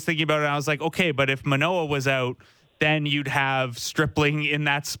then I was thinking about it, and I was like, okay, but if Manoah was out, then you'd have Stripling in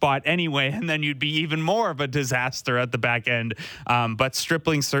that spot anyway, and then you'd be even more of a disaster at the back end. But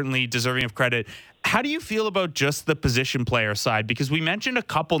Stripling certainly deserving of credit. How do you feel about just the position player side? Because we mentioned a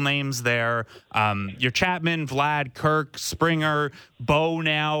couple names there. Your Chapman, Vlad, Kirk, Springer, Bo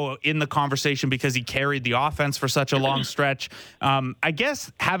now in the conversation because he carried the offense for such a long stretch. I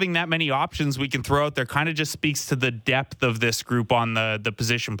guess having that many options we can throw out there kind of just speaks to the depth of this group on the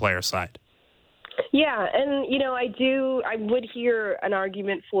position player side. Yeah, and, I would hear an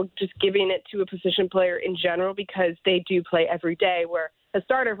argument for just giving it to a position player in general because they do play every day, where a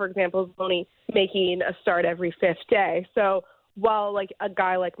starter, for example, is only making a start every 5th day. So while like a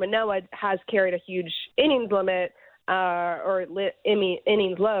guy like Manoah has carried a huge innings limit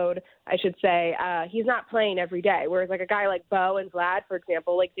innings load, I should say, he's not playing every day. Whereas like a guy like Bo and Vlad, for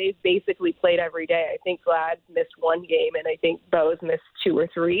example, like they've basically played every day. I think Vlad missed 1 game and I think Bo's missed 2 or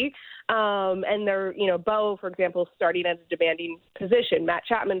 3. And they're, Bo, for example, starting at a demanding position. Matt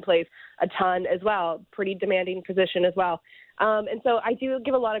Chapman plays a ton as well, pretty demanding position as well. And so I do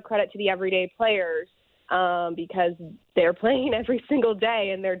give a lot of credit to the everyday players because they're playing every single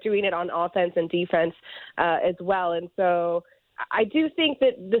day and they're doing it on offense and defense as well. And so I do think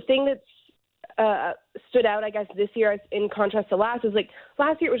that the thing that's stood out, I guess, this year in contrast to last is like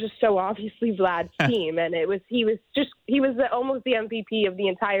last year it was just so obviously Vlad's team, and he was almost the MVP of the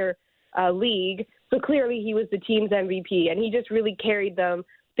entire league. So clearly he was the team's MVP, and he just really carried them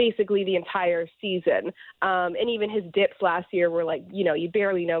basically the entire season. And even his dips last year were like, you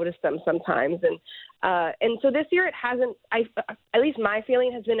barely noticed them sometimes. And so this year it hasn't, at least my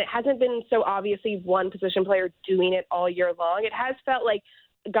feeling has been, it hasn't been so obviously one position player doing it all year long. It has felt like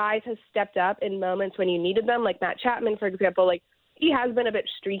guys have stepped up in moments when you needed them, like Matt Chapman, for example. Like he has been a bit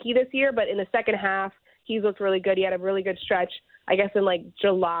streaky this year, but in the second half, he's looked really good. He had a really good stretch, I guess, in like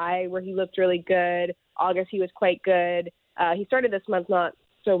July where he looked really good. August, he was quite good. He started this month not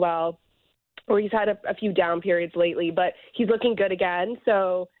so well, or he's had a few down periods lately, but he's looking good again.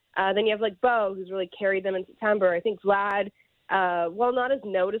 So then you have like Bo, who's really carried them in September. I think Vlad, well, not as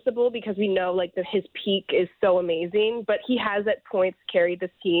noticeable because we know like that his peak is so amazing, but he has at points carried this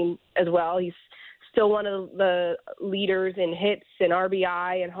team as well. He's still one of the leaders in hits and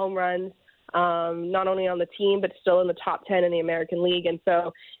RBI and home runs, not only on the team, but still in the top 10 in the American League. And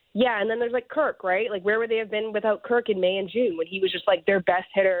so, yeah, and then there's like Kirk, right? Like where would they have been without Kirk in May and June when he was just like their best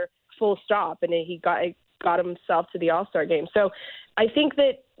hitter full stop, and he got himself to the All-Star game. So I think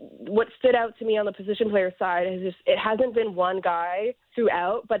that what stood out to me on the position player side is just it hasn't been one guy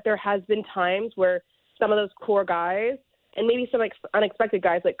throughout, but there has been times where some of those core guys and maybe some unexpected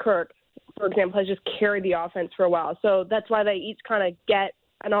guys like Kirk, for example, has just carried the offense for a while. So that's why they each kind of get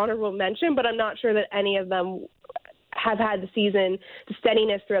an honorable mention, but I'm not sure that any of them have had the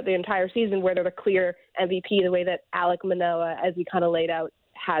steadiness throughout the entire season where they're the clear MVP the way that Alek Manoah, as we kind of laid out,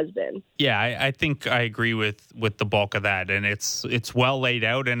 has been. Yeah, I think I agree with the bulk of that, and it's well laid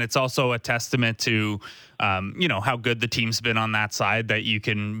out, and it's also a testament to how good the team's been on that side, that you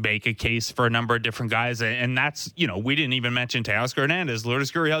can make a case for a number of different guys, and that's we didn't even mention Teoscar Hernandez,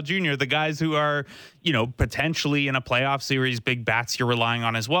 Lourdes Gurriel Jr., the guys who are potentially in a playoff series, big bats you're relying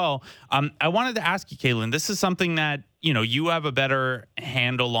on as well. I wanted to ask you, Caitlin, this is something that you have a better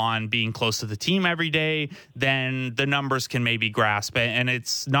handle on, being close to the team every day than the numbers can maybe grasp. And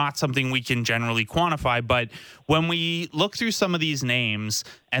it's not something we can generally quantify. But when we look through some of these names,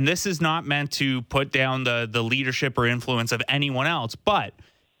 and this is not meant to put down the leadership or influence of anyone else, but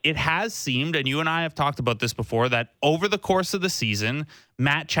it has seemed, and you and I have talked about this before, that over the course of the season,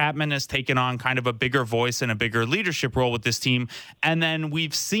 Matt Chapman has taken on kind of a bigger voice and a bigger leadership role with this team. And then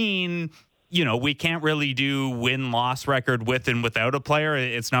we've seen, we can't really do win-loss record with and without a player.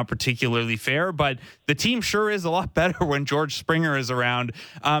 It's not particularly fair, but the team sure is a lot better when George Springer is around.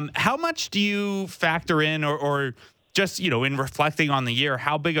 How much do you factor in or just, in reflecting on the year,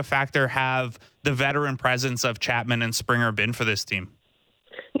 how big a factor have the veteran presence of Chapman and Springer been for this team?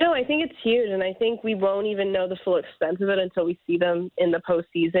 No, I think it's huge, and I think we won't even know the full extent of it until we see them in the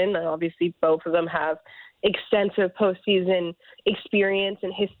postseason. And obviously, both of them have extensive postseason experience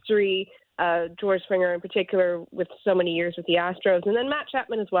and history. George Springer in particular with so many years with the Astros, and then Matt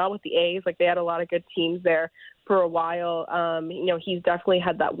Chapman as well with the A's. Like, they had a lot of good teams there for a while. He's definitely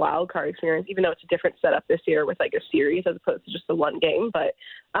had that wild card experience, even though it's a different setup this year with like a series as opposed to just the one game. But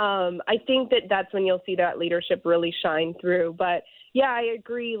I think that's when you'll see that leadership really shine through. But yeah, I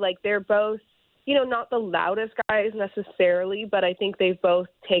agree. Like, they're both, not the loudest guys necessarily, but I think they've both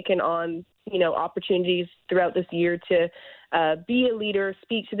taken on, opportunities throughout this year to be a leader,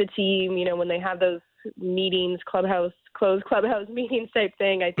 speak to the team, when they have those meetings, closed clubhouse meetings type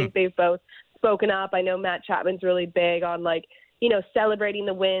thing. I think they've both spoken up. I know Matt Chapman's really big on celebrating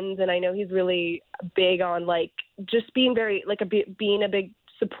the wins. And I know he's really big on just being being a big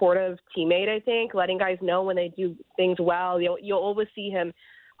supportive teammate, I think, letting guys know when they do things well. You'll always see him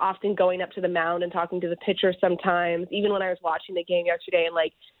often going up to the mound and talking to the pitcher sometimes. Even when I was watching the game yesterday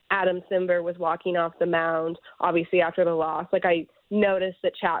and Adam Simber was walking off the mound, obviously after the loss, I noticed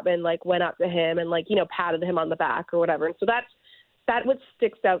that Chapman went up to him and patted him on the back or whatever. And so that what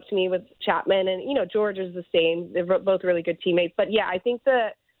sticks out to me with Chapman. And George is the same. They're both really good teammates. But yeah, I think the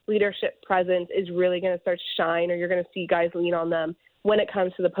leadership presence is really going to start to shine, or you're going to see guys lean on them when it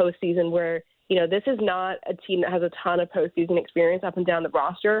comes to the postseason, where this is not a team that has a ton of postseason experience up and down the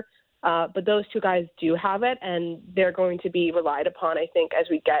roster. But those two guys do have it, and they're going to be relied upon, I think, as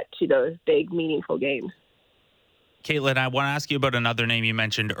we get to those big, meaningful games. Caitlin, I want to ask you about another name you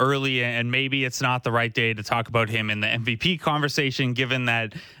mentioned early, and maybe it's not the right day to talk about him in the MVP conversation, given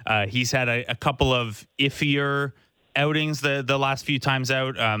that he's had a couple of iffier outings the last few times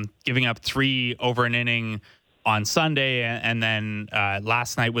out, giving up 3 over an inning on Sunday, and then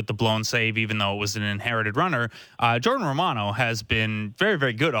last night with the blown save, even though it was an inherited runner. Jordan Romano has been very,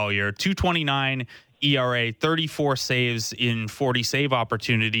 very good all year. 2.29 ERA, 34 saves in 40 save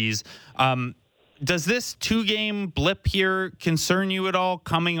opportunities. Does this 2-game blip here concern you at all,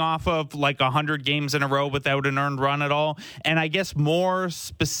 coming off of 100 games in a row without an earned run at all? And I guess more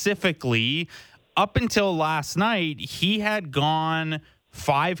specifically, up until last night, he had gone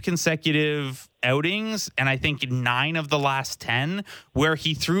 5 consecutive outings, and I think 9 of the last 10, where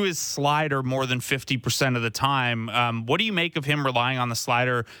he threw his slider more than 50% of the time. What do you make of him relying on the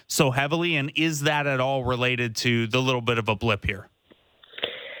slider so heavily, and is that at all related to the little bit of a blip here?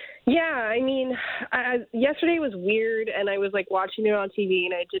 Yeah, I mean, yesterday was weird, and I was watching it on TV,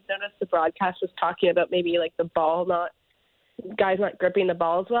 and I did notice the broadcast was talking about maybe the ball guys not gripping the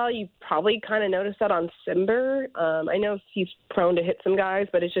ball as well. You probably kind of noticed that on Simber. I know he's prone to hit some guys,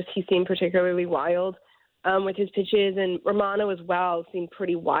 but it's just he seemed particularly wild with his pitches, and Romano as well seemed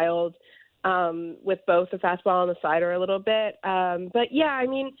pretty wild with both the fastball and the slider a little bit. But yeah, I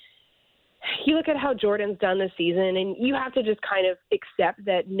mean, you look at how Jordan's done this season, and you have to just kind of accept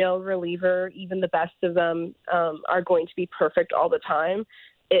that no reliever, even the best of them, are going to be perfect all the time.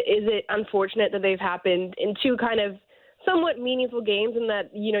 Is it unfortunate that they've happened in 2 kind of somewhat meaningful games, and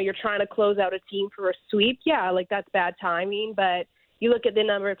that, you're trying to close out a team for a sweep? Yeah, that's bad timing, but you look at the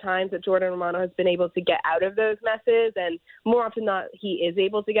number of times that Jordan Romano has been able to get out of those messes, and more often than not, he is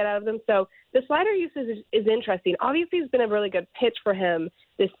able to get out of them. So the slider usage is interesting. Obviously, it's been a really good pitch for him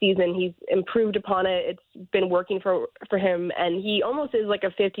this season. He's improved upon it. It's been working for him, and he almost is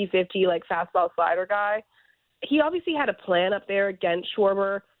a 50-50 fastball slider guy. He obviously had a plan up there against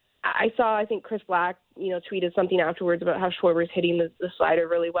Schwarber. I think Chris Black, tweeted something afterwards about how Schwarber's hitting the slider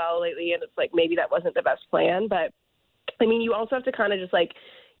really well lately, and it's like maybe that wasn't the best plan. But, I mean, you also have to kind of just, like,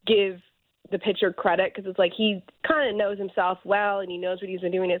 give the pitcher credit because it's like he kind of knows himself well and he knows what he's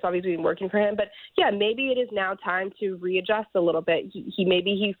been doing. It's obviously been working for him. But, yeah, maybe it is now time to readjust a little bit.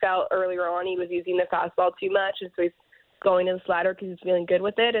 Maybe he felt earlier on he was using the fastball too much, and so he's going to the slider because he's feeling good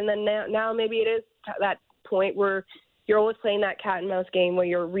with it. And then now maybe it is that point where you're always playing that cat and mouse game where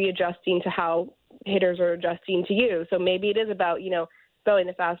you're readjusting to how hitters are adjusting to you. So maybe it is about, throwing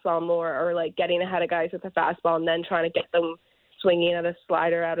the fastball more or like getting ahead of guys with the fastball and then trying to get them swinging at a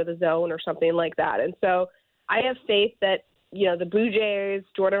slider out of the zone or something like that. And so I have faith that, the Blue Jays,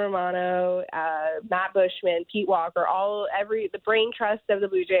 Jordan Romano, Matt Bushman, Pete Walker, the brain trust of the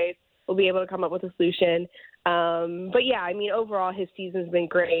Blue Jays will be able to come up with a solution. But yeah, I mean, overall his season's been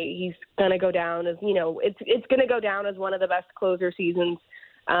great. He's going to go down as, it's going to go down as one of the best closer seasons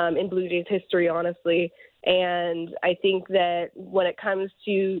in Blue Jays history, honestly. And I think that when it comes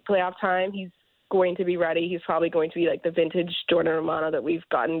to playoff time, he's going to be ready. He's probably going to be like the vintage Jordan Romano that we've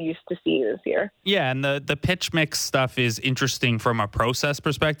gotten used to seeing this year. Yeah, and the pitch mix stuff is interesting from a process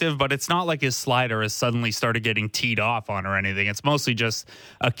perspective, but it's not like his slider has suddenly started getting teed off on or anything. It's mostly just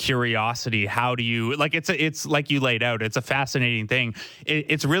a curiosity. How do you it's like you laid out. It's a fascinating thing.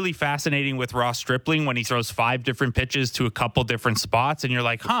 It's really fascinating with Ross Stripling when he throws 5 different pitches to a couple different spots, and you're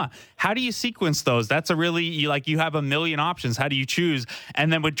like, how do you sequence those? That's a really you have a million options. How do you choose?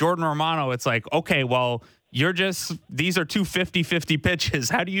 And then with Jordan Romano, it's like, okay, well, these are two 50-50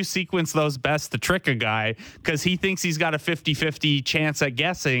 pitches. How do you sequence those best to trick a guy? Because he thinks he's got a 50-50 chance at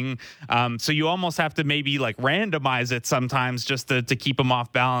guessing. So you almost have to maybe like randomize it sometimes just to keep him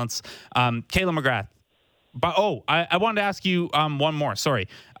off balance. Kayla McGrath. But I wanted to ask you one more. Sorry.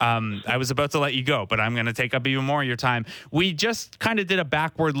 I was about to let you go, but I'm going to take up even more of your time. We just kind of did a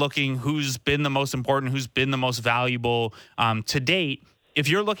backward looking who's been the most important, who's been the most valuable to date. If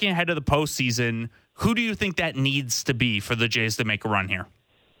you're looking ahead of the postseason, who do you think that needs to be for the Jays to make a run here?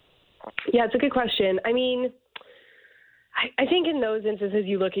 Yeah, it's a good question. I mean, I think in those instances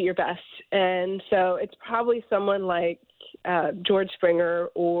you look at your best. And so it's probably someone like George Springer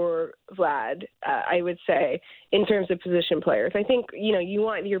or Vlad, I would say, in terms of position players. I think, you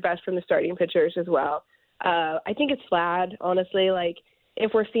want your best from the starting pitchers as well. I think it's Vlad, honestly. Like,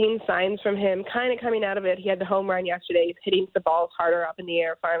 if we're seeing signs from him kind of coming out of it, he had the home run yesterday. He's hitting the balls harder up in the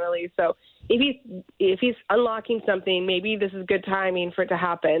air finally. So if he's unlocking something, maybe this is good timing for it to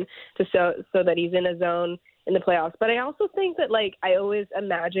happen so that he's in a zone in the playoffs. But I also think that, like, I always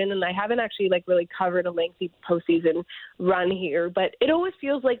imagine, and I haven't actually, like, really covered a lengthy postseason run here, but it always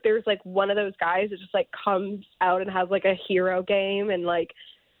feels like there's, like, one of those guys that just, like, comes out and has, like, a hero game. And, like,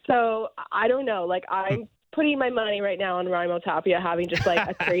 so I don't know. Like, I'm putting my money right now on Raimo Tapia having just like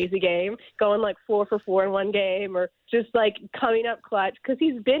a crazy game, going like 4 for 4 in one game, or just like coming up clutch, because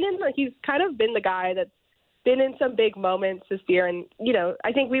he's kind of been the guy that's been in some big moments this year. And,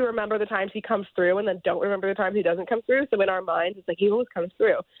 I think we remember the times he comes through and then don't remember the times he doesn't come through. So in our minds, it's like he always comes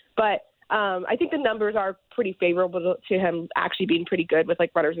through. But I think the numbers are pretty favorable to him actually being pretty good with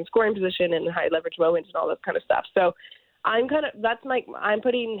like runners in scoring position and high leverage moments and all this kind of stuff. So I'm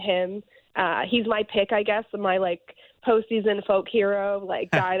putting him. He's my pick, I guess, my like postseason folk hero,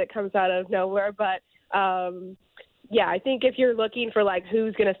 like guy that comes out of nowhere. But yeah, I think if you're looking for like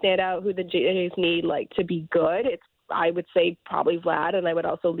who's going to stand out, who the Jays need like to be good, I would say probably Vlad, and I would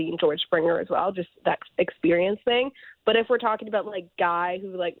also lean George Springer as well, just that experience thing. But if we're talking about like guy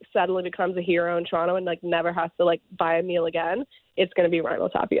who like suddenly becomes a hero in Toronto and like never has to like buy a meal again, it's going to be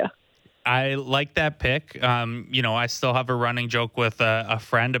Raimo Tapia. I like that pick. I still have a running joke with a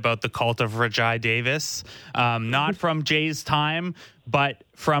friend about the cult of Rajai Davis, not from Jay's time, but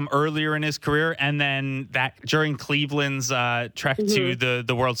from earlier in his career. And then that during Cleveland's trek to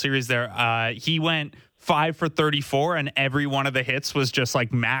the World Series there, he went 5 for 34, and every one of the hits was just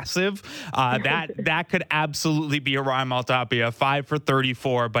like massive. That could absolutely be a Raimo Tapia, 5 for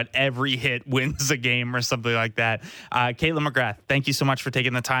 34, but every hit wins a game or something like that. Kayla McGrath, thank you so much for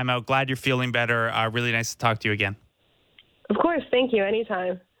taking the time out. Glad you're feeling better. Really nice to talk to you again. Of course. Thank you.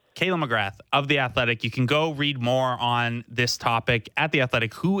 Anytime. Kayla McGrath of The Athletic. You can go read more on this topic at The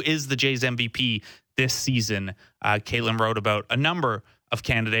Athletic. Who is the Jays MVP this season? Caitlin wrote about a number of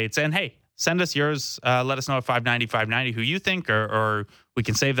candidates. And hey, send us yours. Let us know at 590 who you think, or we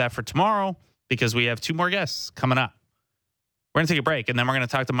can save that for tomorrow because we have 2 more guests coming up. We're going to take a break, and then we're going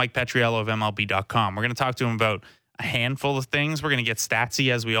to talk to Mike Petriello of MLB.com. We're going to talk to him about a handful of things. We're going to get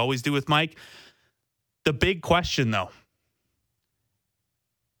statsy, as we always do with Mike. The big question, though,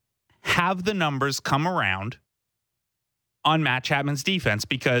 have the numbers come around on Matt Chapman's defense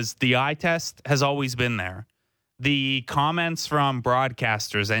because the eye test has always been there. The comments from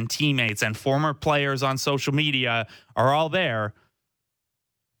broadcasters and teammates and former players on social media are all there.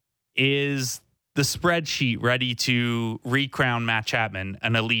 Is the spreadsheet ready to recrown Matt Chapman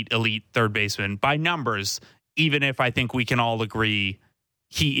an elite third baseman by numbers, even if I think we can all agree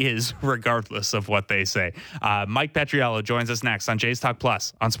he is, regardless of what they say. Mike Petriello joins us next on Jays Talk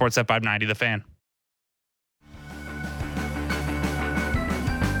Plus on Sportsnet 590 The Fan.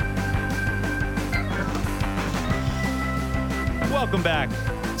 Welcome back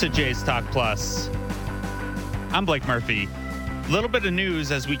to Jays Talk Plus. I'm Blake Murphy. A little bit of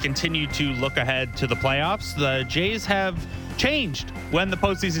news as we continue to look ahead to the playoffs. The Jays have changed when the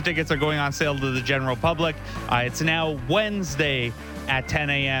postseason tickets are going on sale to the general public. It's now Wednesday at 10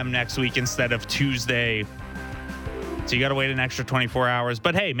 a.m. next week instead of Tuesday. So you got to wait an extra 24 hours.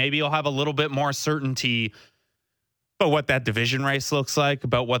 But hey, maybe you'll have a little bit more certainty about what that division race looks like,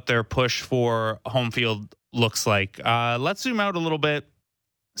 about what their push for home field looks like. Let's zoom out a little bit,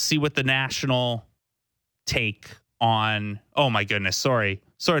 see what the national take on. Oh my goodness, sorry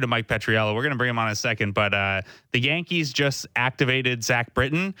to Mike Petriello. We're going to bring him on in a second, but the Yankees just activated Zach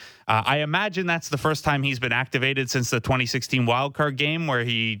Britton. I imagine that's the first time he's been activated since the 2016 wildcard game where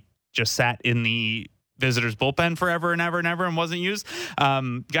he just sat in the visitors bullpen forever and ever and wasn't used.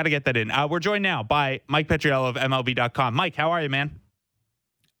 Got to get that in. We're joined now by Mike Petriello of MLB.com. Mike, how are you, man?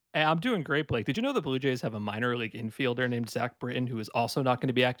 Hey, I'm doing great, Blake. Did you know the Blue Jays have a minor league infielder named Zach Britton who is also not going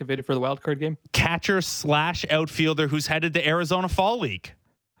to be activated for the wild card game? Catcher/outfielder who's headed to Arizona Fall League.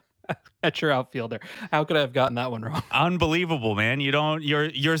 Catcher outfielder. How could I have gotten that one wrong? Unbelievable, man.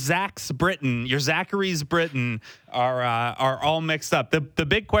 Your Zach's Britton, your Zachary's Britton are all mixed up. The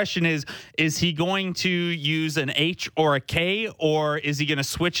big question is he going to use an H or a K, or is he going to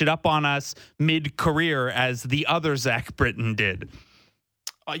switch it up on us mid-career as the other Zach Britton did?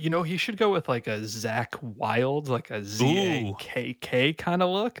 He should go with like a Zach Wild, like a Z-A-K-K kind of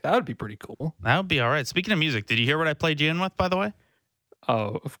look. That would be pretty cool. That would be all right. Speaking of music, did you hear what I played you in with, by the way?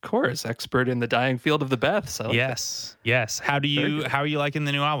 Oh, of course. Expert in the dying field of the Beth. So yes. How are you liking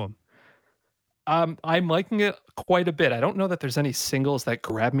the new album? I'm liking it quite a bit. I don't know that there's any singles that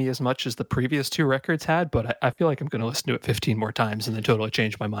grab me as much as the previous two records had, but I feel like I'm going to listen to it 15 more times and then totally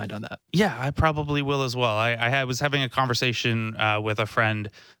change my mind on that. Yeah, I probably will as well. I was having a conversation with a friend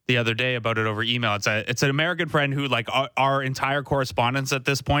the other day about it over email. It's an American friend who, like, our entire correspondence at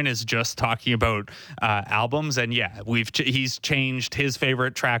this point is just talking about albums. And yeah, he's changed his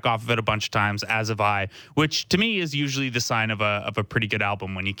favorite track off of it a bunch of times, as have I, which to me is usually the sign of a pretty good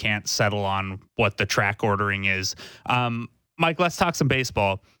album when you can't settle on what the track ordering is. Mike, let's talk some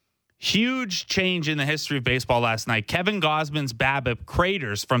baseball. Huge change in the history of baseball last night. Kevin Gausman's BABIP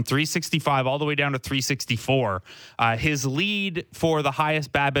craters from 365 all the way down to 364. His lead for the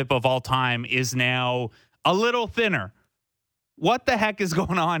highest BABIP of all time is now a little thinner. What the heck is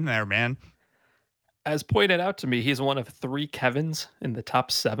going on there, man? As pointed out to me, he's one of three Kevins in the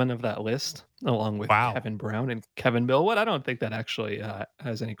top 7 of that list, along with Kevin Brown and Kevin Millwood. I don't think that actually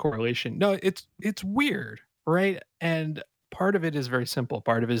has any correlation. No, it's weird, right? And part of it is very simple.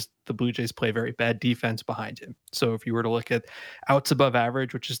 Part of it is the Blue Jays play very bad defense behind him. So if you were to look at outs above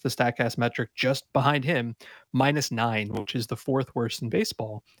average, which is the StatCast metric just behind him, -9, which is the 4th worst in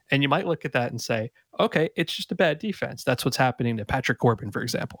baseball. And you might look at that and say, okay, it's just a bad defense. That's what's happening to Patrick Corbin, for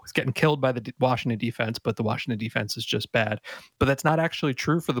example. He's getting killed by the Washington defense, but the Washington defense is just bad. But that's not actually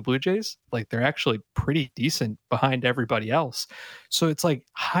true for the Blue Jays. Like, they're actually pretty decent behind everybody else. So it's like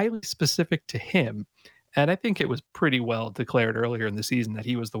highly specific to him. And I think it was pretty well declared earlier in the season that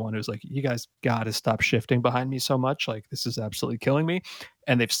he was the one who's like, you guys got to stop shifting behind me so much. Like, this is absolutely killing me.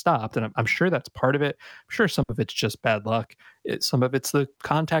 And they've stopped. And I'm sure that's part of it. I'm sure some of it's just bad luck. Some of it's the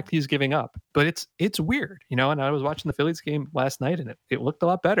contact he's giving up. But it's weird, And I was watching the Phillies game last night, and it looked a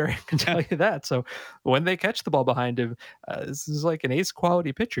lot better. I can tell you that. So when they catch the ball behind him, this is like an ace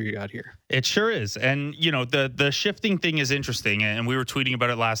quality pitcher you got here. It sure is. And, the shifting thing is interesting. And we were tweeting about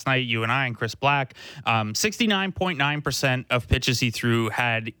it last night, you and I and Chris Black. 69.9% of pitches he threw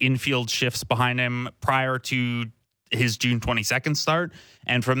had infield shifts behind him prior to his June 22nd start.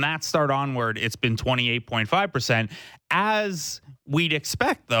 And from that start onward, it's been 28.5%. As we'd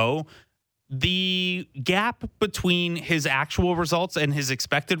expect, though, the gap between his actual results and his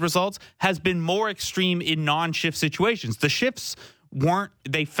expected results has been more extreme in non-shift situations. The shifts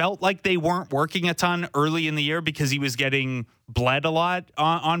they felt like they weren't working a ton early in the year because he was getting bled a lot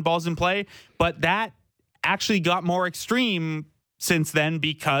on balls in play. But that actually got more extreme since then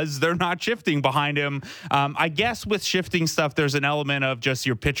because they're not shifting behind him. I guess with shifting stuff, there's an element of just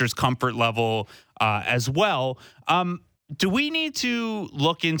your pitcher's comfort level as well. do we need to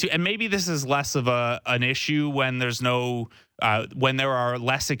look into, and maybe this is less of an issue when there's no, when there are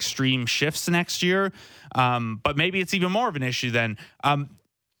less extreme shifts next year, but maybe it's even more of an issue then.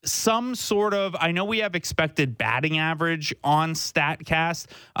 Some sort of, I know we have expected batting average on StatCast.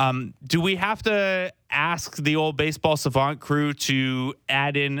 Do we have to ask the old baseball savant crew to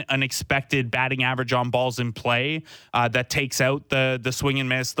add in an expected batting average on balls in play that takes out the swing and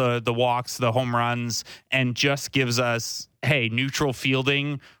miss, the walks, the home runs, and just gives us, hey, neutral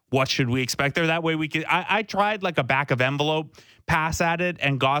fielding, what should we expect there? That way we could, I tried like a back of envelope pass at it,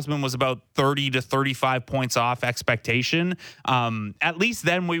 and Gausman was about 30 to 35 points off expectation. At least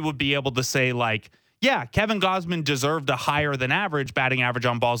then we would be able to say, like, yeah, Kevin Gausman deserved a higher than average batting average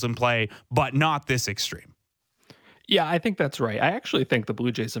on balls in play, but not this extreme. Yeah, I think that's right. I actually think the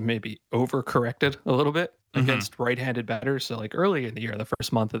Blue Jays have maybe overcorrected a little bit against right-handed batters. So like early in the year, the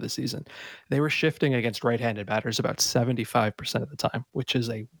first month of the season, they were shifting against right-handed batters about 75% of the time, which is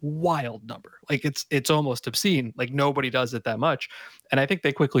a wild number. Like it's almost obscene. Like nobody does it that much. And I think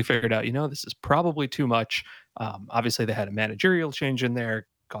they quickly figured out, this is probably too much. Obviously they had a managerial change in there.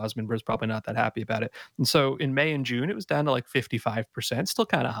 Gausman was probably not that happy about it. And so in May and June, it was down to like 55%, still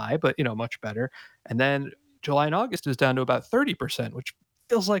kind of high, but much better. And then July and August is down to about 30%, which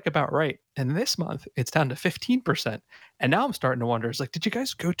feels like about right. And this month it's down to 15%. And now I'm starting to wonder, it's like, did you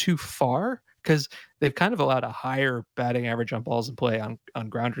guys go too far? Because they've kind of allowed a higher batting average on balls in play on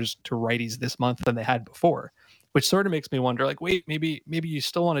grounders to righties this month than they had before, which sort of makes me wonder, like, wait, maybe you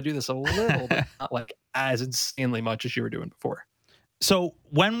still want to do this a little, but not like as insanely much as you were doing before. So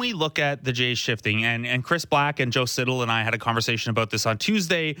when we look at the Jays shifting, and Chris Black and Joe Siddall and I had a conversation about this on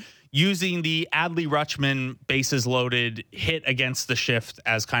Tuesday, using the Adley Rutschman bases loaded hit against the shift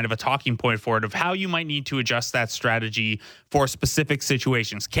as kind of a talking point for it, of how you might need to adjust that strategy for specific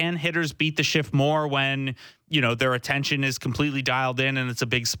situations. Can hitters beat the shift more when, their attention is completely dialed in and it's a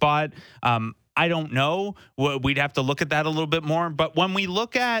big spot? I don't know. We'd have to look at that a little bit more. But when we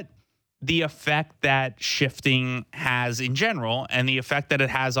look at the effect that shifting has in general and the effect that it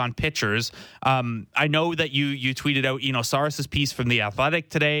has on pitchers. I know that you tweeted out, Saris's piece from The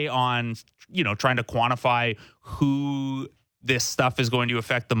Athletic today on, trying to quantify who this stuff is going to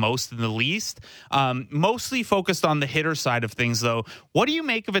affect the most and the least. Mostly focused on the hitter side of things, though. What do you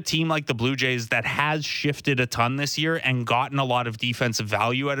make of a team like the Blue Jays that has shifted a ton this year and gotten a lot of defensive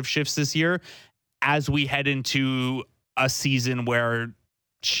value out of shifts this year as we head into a season where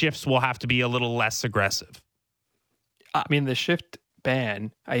shifts will have to be a little less aggressive? I mean, the shift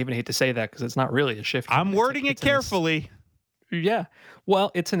ban, I even hate to say that because it's not really a shift. I'm wording it carefully. Yeah.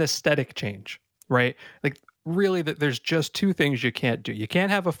 Well, it's an aesthetic change, right? Like, really, there's just two things you can't do. You can't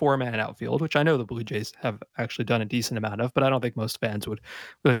have a 4-man outfield, which I know the Blue Jays have actually done a decent amount of, but I don't think most fans would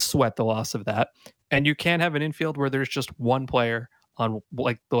sweat the loss of that. And you can't have an infield where there's just one player on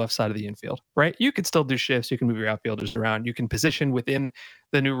like the left side of the infield, right? You could still do shifts. You can move your outfielders around. You can position within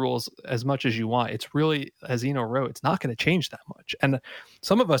the new rules as much as you want. It's really, as Eno wrote, it's not going to change that much. And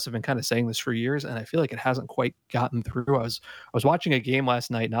some of us have been kind of saying this for years, and I feel like it hasn't quite gotten through. I was watching a game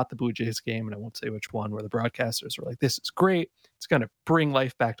last night, not the Blue Jays game, and I won't say which one, where the broadcasters were like, this is great. It's going to bring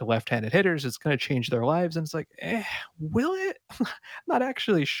life back to left-handed hitters. It's going to change their lives. And it's like, will it? I'm not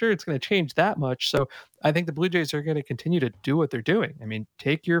actually sure it's going to change that much. So I think the Blue Jays are going to continue to do what they're doing. I mean,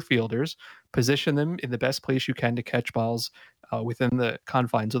 take your fielders, position them in the best place you can to catch balls within the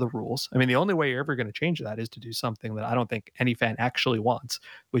confines of the rules. I mean, the only way you're ever going to change that is to do something that I don't think any fan actually wants,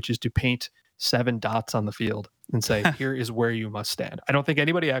 which is to paint 7 dots on the field and say, here is where you must stand. I don't think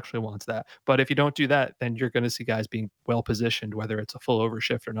anybody actually wants that. But if you don't do that, then you're going to see guys being well positioned, whether it's a full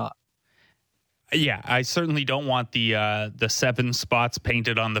overshift or not. Yeah, I certainly don't want the 7 spots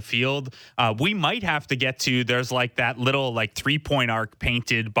painted on the field. We might have to get to, there's like that little like 3-point arc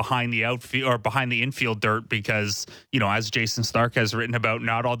painted behind the outfield or behind the infield dirt because, as Jason Stark has written about,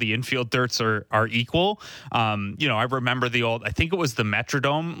 not all the infield dirts are equal. I remember the old, I think it was the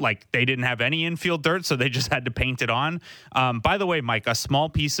Metrodome, like they didn't have any infield dirt, so they just had to paint it on. By the way, Mike, a small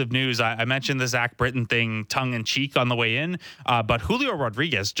piece of news. I mentioned the Zach Britton thing tongue in cheek on the way in, but Julio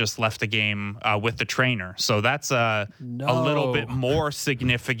Rodriguez just left the game with the trainer. So that's a little bit more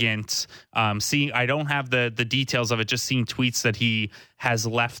significant. I don't have the details of it, just seeing tweets that he has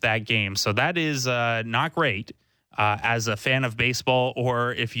left that game. So that is not great as a fan of baseball,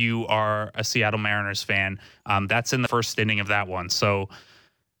 or if you are a Seattle Mariners fan. That's in the first inning of that one. So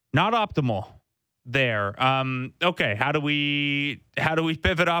not optimal there. Okay, how do we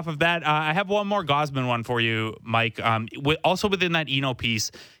pivot off of that? I have one more Gausman one for you, Mike. Also within that Eno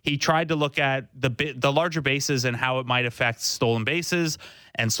piece, he tried to look at the larger bases and how it might affect stolen bases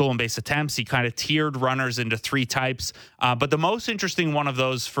and stolen base attempts. He kind of tiered runners into 3 types. But the most interesting one of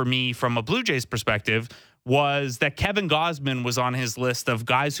those for me from a Blue Jays perspective was that Kevin Gausman was on his list of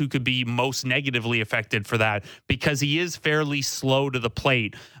guys who could be most negatively affected for that because he is fairly slow to the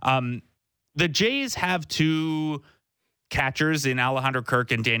plate. The Jays have 2 catchers in Alejandro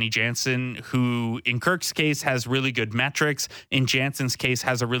Kirk and Danny Jansen, who in Kirk's case has really good metrics. In Jansen's case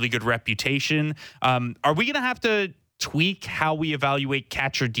has a really good reputation. Are we going to have to tweak how we evaluate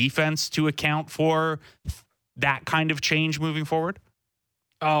catcher defense to account for that kind of change moving forward?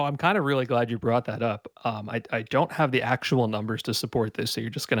 Oh, I'm kind of really glad you brought that up. I don't have the actual numbers to support this, so you're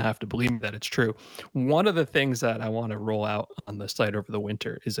just going to have to believe that it's true. One of the things that I want to roll out on the site over the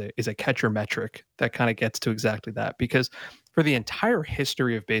winter is a catcher metric that kind of gets to exactly that. Because for the entire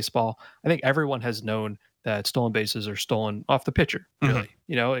history of baseball, I think everyone has known that stolen bases are stolen off the pitcher. Really,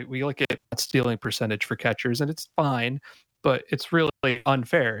 we look at stealing percentage for catchers, and it's fine, but it's really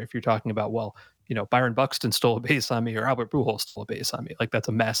unfair if you're talking about Byron Buxton stole a base on me or Albert Pujols stole a base on me. Like, that's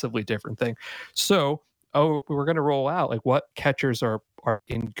a massively different thing. So, we're going to roll out like what catchers are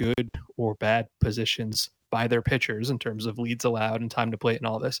in good or bad positions by their pitchers in terms of leads allowed and time to plate and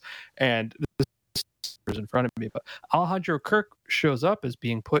all this. And this is in front of me, but Alejandro Kirk shows up as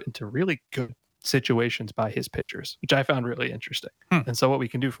being put into really good situations by his pitchers, which I found really interesting. And so what we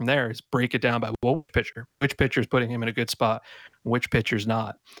can do from there is break it down by which pitcher is putting him in a good spot, which pitcher's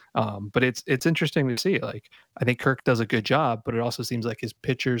not. But it's interesting to see. Like, I think Kirk does a good job, but it also seems like his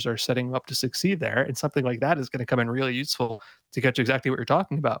pitchers are setting him up to succeed there. And something like that is going to come in really useful to catch exactly what you're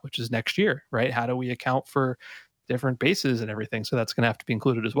talking about, which is next year, right? How do we account for different bases and everything? So that's going to have to be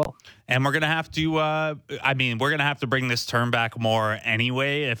included as well. And we're going to have to, we're going to have to bring this term back more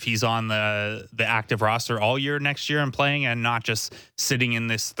anyway if he's on the active roster all year next year and playing and not just sitting in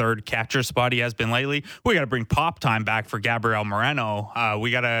this third catcher spot he has been lately. We got to bring pop time back for Gabriel Moreno.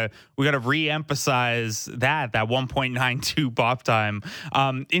 We got to re-emphasize that 1.92 pop time.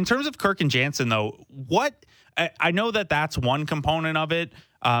 In terms of Kirk and Jansen, though, I know that's one component of it.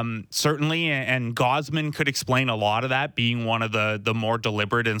 Certainly, and Gausman could explain a lot of that, being one of the more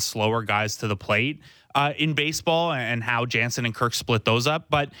deliberate and slower guys to the plate in baseball, and how Jansen and Kirk split those up.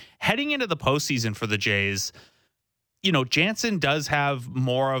 But heading into the postseason for the Jays, Jansen does have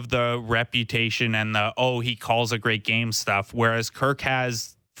more of the reputation and he calls a great game stuff, whereas Kirk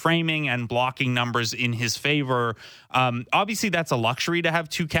has framing and blocking numbers in his favor. Obviously, that's a luxury to have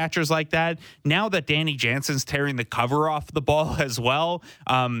 2 catchers like that. Now that Danny Jansen's tearing the cover off the ball as well,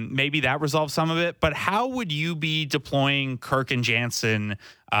 maybe that resolves some of it. But how would you be deploying Kirk and Jansen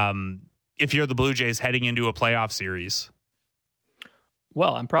if you're the Blue Jays heading into a playoff series?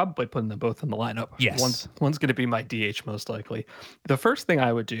 Well, I'm probably putting them both in the lineup. Yes. One's going to be my DH most likely. The first thing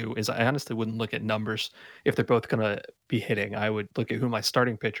I would do is I honestly wouldn't look at numbers if they're both going to be hitting. I would look at who my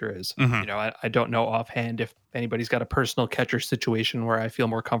starting pitcher is. Mm-hmm. I don't know offhand if anybody's got a personal catcher situation where I feel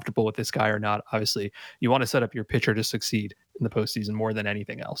more comfortable with this guy or not. Obviously, you want to set up your pitcher to succeed in the postseason more than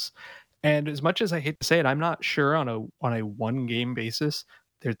anything else. And as much as I hate to say it, I'm not sure on a one game basis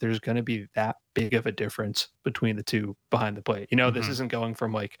there's going to be that big of a difference between the two behind the plate. This isn't going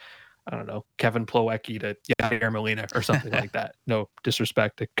from like, I don't know, Kevin Plawecki to Yadier Molina or something like that. No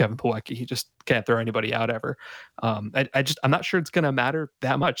disrespect to Kevin Plawecki. He just can't throw anybody out ever. I'm not sure it's going to matter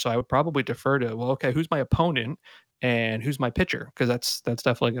that much. So I would probably defer to, okay, who's my opponent and who's my pitcher? Because that's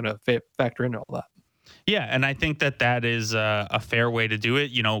definitely going to factor into all that. Yeah, and I think that is a fair way to do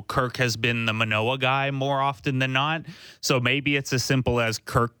it. Kirk has been the Manoah guy more often than not. So maybe it's as simple as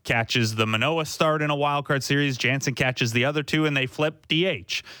Kirk catches the Manoah start in a wild card series, Jansen catches the other 2, and they flip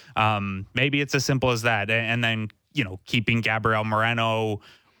DH. Maybe it's as simple as that. And then, keeping Gabriel Moreno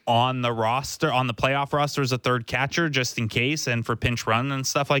on the roster, on the playoff roster as a third catcher, just in case, and for pinch run and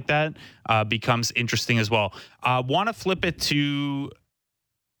stuff like that, becomes interesting as well. Want to flip it to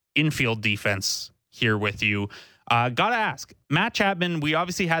infield defense here with you. Gotta ask, Matt Chapman, we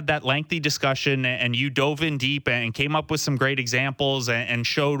obviously had that lengthy discussion and you dove in deep and came up with some great examples and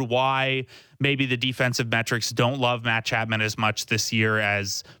showed why maybe the defensive metrics don't love Matt Chapman as much this year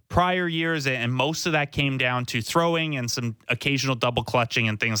as prior years. And most of that came down to throwing and some occasional double clutching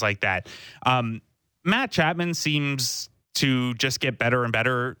and things like that. Matt Chapman seems to just get better and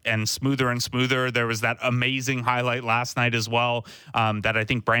better and smoother. There was that amazing highlight last night as well that I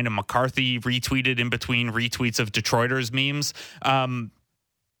think Brandon McCarthy retweeted in between retweets of Detroiters memes.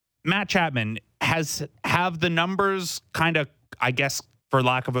 Matt Chapman have the numbers kind of, I guess, for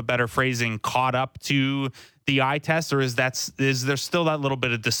lack of a better phrasing, caught up to the eye test, or is there still that little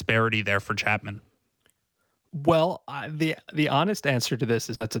bit of disparity there for Chapman? Well, the honest answer to this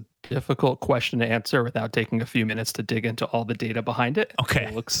is that's a difficult question to answer without taking a few minutes to dig into all the data behind it. Okay.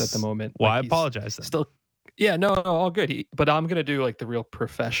 It looks at the moment. Well, I apologize. Still, yeah, no, all good. But I'm going to do like the real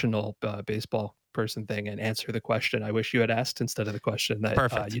professional baseball person thing and answer the question I wish you had asked instead of the question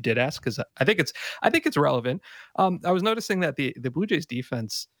that you did ask, because I think it's relevant. I was noticing that the Blue Jays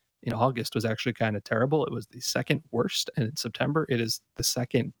defense in August was actually kind of terrible. It was the second worst, and in September it is the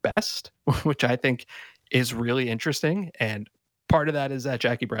second best, which I think is really interesting. And part of that is that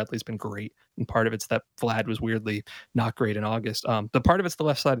Jackie Bradley's been great, and part of it's that Vlad was weirdly not great in August. But part of it's the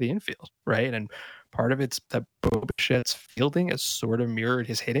left side of the infield, right? And part of it's that Bo Bichette's fielding has sort of mirrored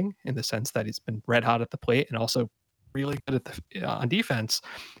his hitting in the sense that he's been red hot at the plate and also really good at on defense.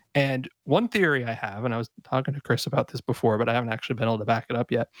 And one theory I have, and I was talking to Chris about this before, but I haven't actually been able to back it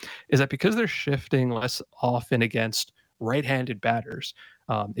up yet, is that because they're shifting less often against right-handed batters,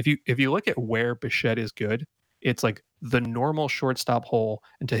 if you look at where Bichette is good, it's like the normal shortstop hole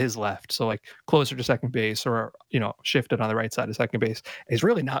and to his left, so like closer to second base, or shifted on the right side of second base. Is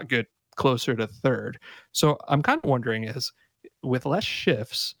really not good closer to third. So I'm kind of wondering, is with less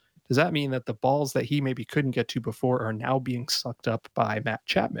shifts, does that mean that the balls that he maybe couldn't get to before are now being sucked up by Matt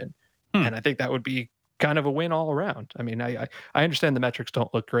Chapman? And I think that would be kind of a win all around. I mean, I understand the metrics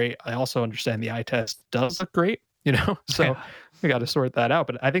don't look great. I also understand the eye test does look great, so we got to sort that out.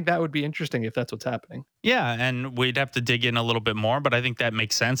 But I think that would be interesting if that's what's happening. Yeah, and we'd have to dig in a little bit more, but I think that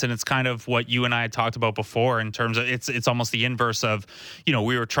makes sense. And it's kind of what you and I had talked about before in terms of it's almost the inverse of, we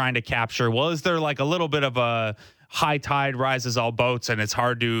were trying to capture, well, is there like a little bit of a high tide rises all boats, and it's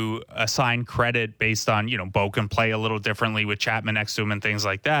hard to assign credit based on, Bo can play a little differently with Chapman next to him and things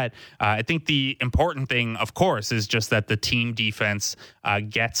like that. I think the important thing, of course, is just that the team defense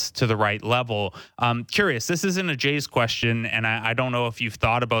gets to the right level. Curious, this isn't a Jays question, and I don't know if you've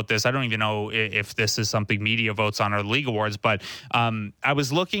thought about this. I don't even know if this is something media votes on or the league awards, but I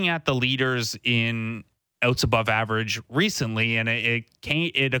was looking at the leaders in outs above average recently, and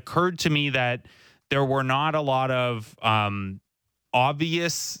it occurred to me that there were not a lot of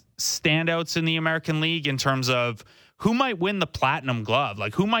obvious standouts in the American League in terms of who might win the Platinum Glove,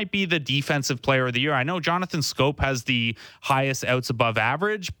 like who might be the defensive player of the year. I know Jonathan Scope has the highest outs above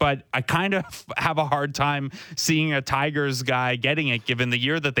average, but I kind of have a hard time seeing a Tigers guy getting it given the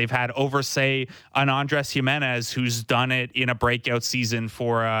year that they've had over, say, an Andres Jimenez who's done it in a breakout season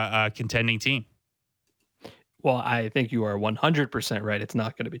for a contending team. Well, I think you are 100% right. It's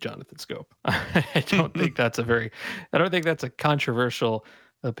not going to be Jonathan Scope. I don't think that's a controversial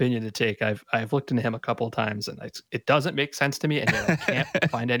opinion to take. I've looked into him a couple of times, and it doesn't make sense to me, and I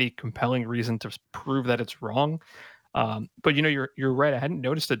can't find any compelling reason to prove that it's wrong. But you're right. I hadn't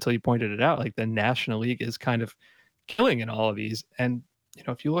noticed it till you pointed it out. Like the National League is kind of killing in all of these, and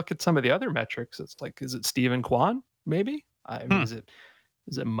if you look at some of the other metrics, it's like, is it Steven Kwan? Maybe. I mean,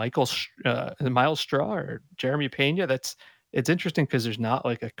 is it Miles Straw or Jeremy Pena? It's interesting because there's not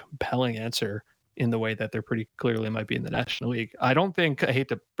like a compelling answer in the way that there pretty clearly might be in the National League. I hate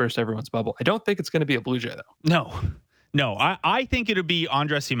to burst everyone's bubble, I don't think it's going to be a Blue Jay though. No, I think it'll be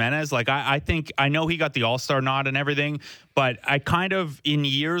Andres Jimenez. Like I know he got the All-Star nod and everything, but I kind of, in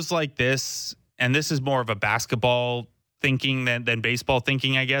years like this, and this is more of a basketball thinking than baseball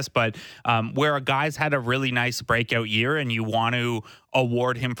thinking, I guess, but where a guy's had a really nice breakout year and you want to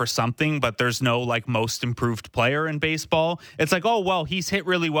award him for something, but there's no like most improved player in baseball. It's like, oh, well, he's hit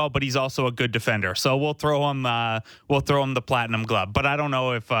really well, but he's also a good defender, so we'll throw him the Platinum Glove. But I don't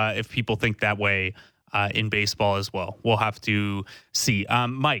know if people think that way in baseball as well. We'll have to see.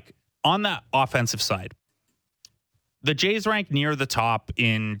 Mike, on the offensive side, the Jays rank near the top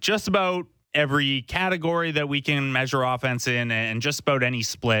in just about every category that we can measure offense in, and just about any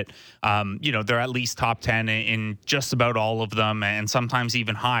split. They're at least top 10 in just about all of them, and sometimes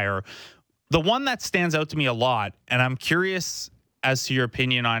even higher. The one that stands out to me a lot, and I'm curious as to your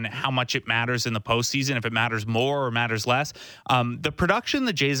opinion on how much it matters in the postseason, if it matters more or matters less. The production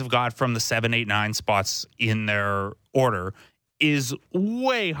the Jays have got from the 7, 8, 9 spots in their order is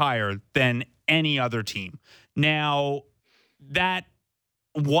way higher than any other team. Now, that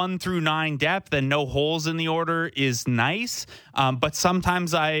 1 through 9 depth and no holes in the order is nice. But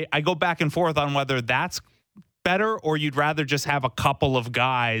sometimes I go back and forth on whether that's better or you'd rather just have a couple of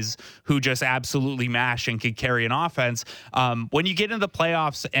guys who just absolutely mash and could carry an offense. When you get into the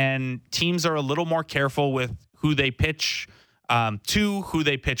playoffs and teams are a little more careful with who they pitch to, who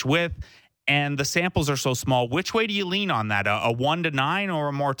they pitch with, and the samples are so small, which way do you lean on that? A 1 to 9 or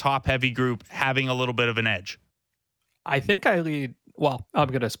a more top heavy group having a little bit of an edge? I think I lead well, I'm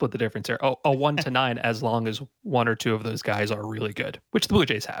going to split the difference here. A 1-9 as long as one or two of those guys are really good, which the Blue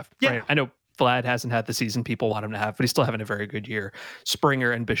Jays have. Yeah. Right? I know Vlad hasn't had the season people want him to have, but he's still having a very good year.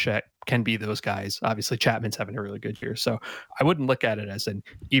 Springer and Bichette can be those guys. Obviously, Chapman's having a really good year. So I wouldn't look at it as an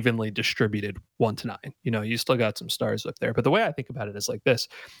evenly distributed 1-9. You still got some stars up there. But the way I think about it is like this,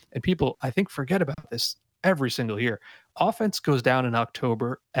 and people, I think, forget about this every single year. Offense goes down in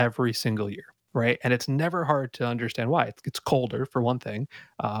October every single year. Right. And it's never hard to understand why. It's colder, for one thing.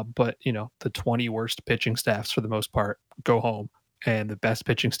 But, the 20 worst pitching staffs, for the most part, go home. And the best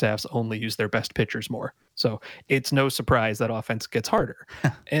pitching staffs only use their best pitchers more. So it's no surprise that offense gets harder.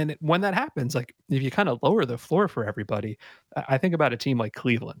 And when that happens, like if you kind of lower the floor for everybody, I think about a team like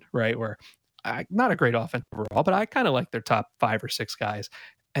Cleveland, right? Where not a great offense overall, but I kind of like their top 5 or 6 guys.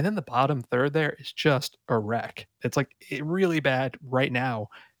 And then the bottom third there is just a wreck. It's like really bad right now.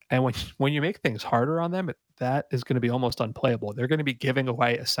 And when you make things harder on them, that is going to be almost unplayable. They're going to be giving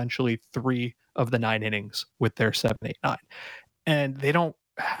away essentially 3 of the 9 innings with their 7, 8, 9. And they don't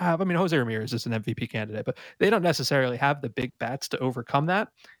have, Jose Ramirez is an MVP candidate, but they don't necessarily have the big bats to overcome that.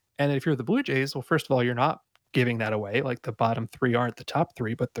 And if you're the Blue Jays, well, first of all, you're not giving that away. Like the bottom 3 aren't the top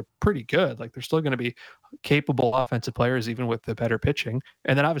 3, but they're pretty good. Like they're still going to be capable offensive players, even with the better pitching.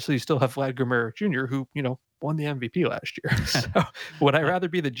 And then obviously you still have Vlad Guerrero Jr., who, won the MVP last year. So would I rather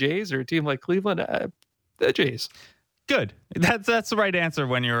be the Jays or a team like Cleveland? The Jays. Good. That's the right answer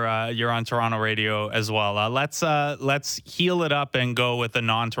when you're on Toronto radio as well. Let's heal it up and go with a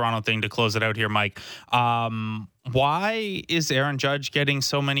non-Toronto thing to close it out here, Mike. Why is Aaron Judge getting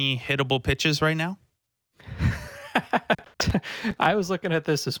so many hittable pitches right now? I was looking at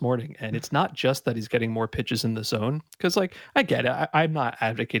this morning, and it's not just that he's getting more pitches in the zone, because I get it. I'm not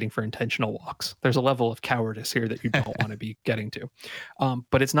advocating for intentional walks. There's a level of cowardice here that you don't want to be getting to.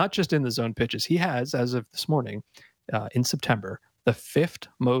 But it's not just in the zone pitches. He has, as of this morning, in September, the 5th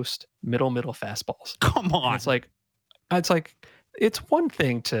most middle fastballs. Come on. And it's one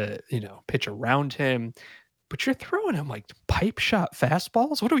thing to, pitch around him, but you're throwing him like pipe shot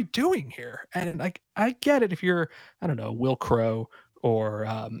fastballs. What are we doing here? And I get it if you're, I don't know, Will Crow or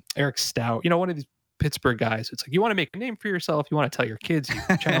Eric Stout, one of these Pittsburgh guys. It's like you want to make a name for yourself. You want to tell your kids you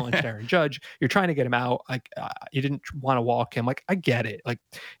challenged Aaron Judge. You're trying to get him out. You didn't want to walk him. I get it.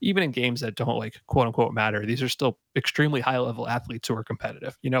 Even in games that don't quote unquote matter, these are still extremely high level athletes who are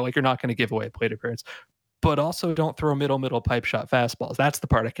competitive. You're not going to give away a plate appearance. But also don't throw middle pipe shot fastballs. That's the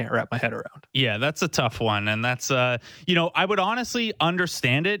part I can't wrap my head around. Yeah, that's a tough one. And that's, I would honestly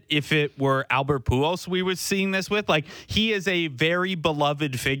understand it if it were Albert Pujols we were seeing this with. He is a very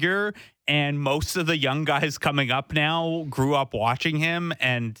beloved figure. And most of the young guys coming up now grew up watching him,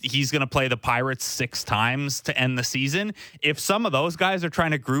 and he's going to play the Pirates 6 times to end the season. If some of those guys are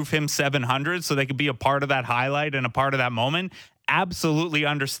trying to groove him 700 so they could be a part of that highlight and a part of that moment, absolutely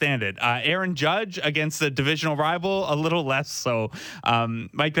understand it. Aaron Judge against the divisional rival, a little less so.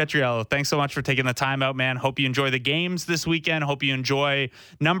 Mike Petriello, thanks so much for taking the time out, man. Hope you enjoy the games this weekend. Hope you enjoy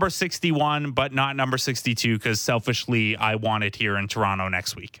number 61, but not number 62, because selfishly, I want it here in Toronto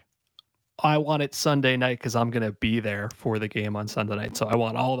next week. I want it Sunday night because I'm going to be there for the game on Sunday night. So I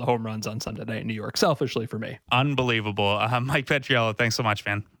want all the home runs on Sunday night in New York, selfishly for me. Unbelievable. Mike Petriello, thanks so much,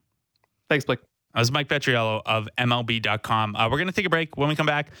 man. Thanks, Blake. That was Mike Petriello of MLB.com. We're going to take a break. When we come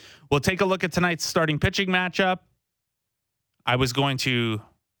back, we'll take a look at tonight's starting pitching matchup. I was going to...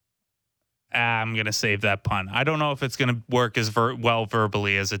 I'm going to save that pun. I don't know if it's going to work as well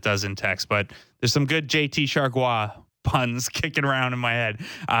verbally as it does in text, but there's some good JT Chargois puns kicking around in my head.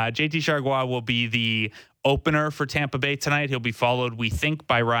 JT Chargois will be the opener for Tampa Bay tonight. He'll be followed, we think,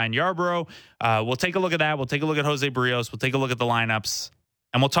 by Ryan Yarbrough. We'll take a look at that. We'll take a look at Jose Barrios. We'll take a look at the lineups.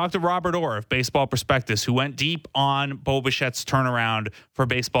 And we'll talk to Robert Orr of Baseball Prospectus, who went deep on Bo Bichette's turnaround for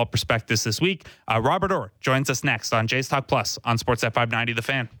Baseball Prospectus this week. Robert Orr joins us next on Jays Talk Plus on Sportsnet 590 The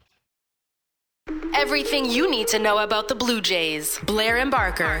Fan. Everything you need to know about the Blue Jays. Blair and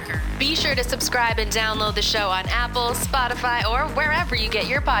Barker. Be sure to subscribe and download the show on Apple, Spotify, or wherever you get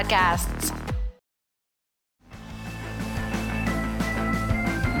your podcasts.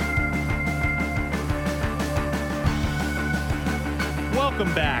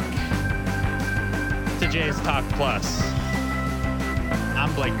 Welcome back to Jays Talk Plus.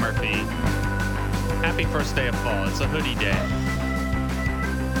 I'm Blake Murphy. Happy first day of fall. It's a hoodie day.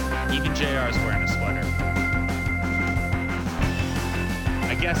 Even JR's wearing a sweater.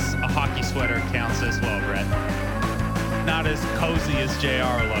 I guess a hockey sweater counts as well, Brett. Not as cozy as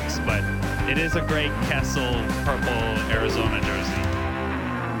JR looks, but it is a great Kessel purple Arizona jersey.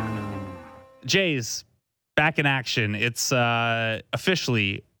 Jays, back in action. It's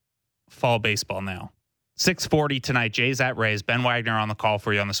officially fall baseball now. 6:40 tonight. Jays at Rays. Ben Wagner on the call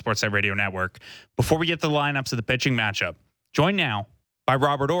for you on the Sportsnet Radio Network. Before we get to the lineups of the pitching matchup, joined now by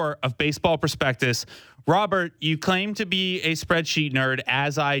Robert Orr of Baseball Prospectus. Robert, you claim to be a spreadsheet nerd,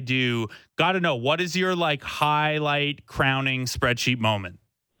 as I do. Got to know, what is your highlight crowning spreadsheet moment?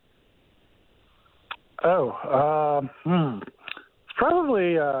 It's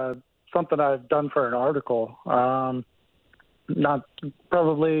probably something I've done for an article. Not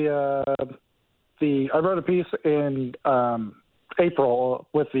probably I wrote a piece in April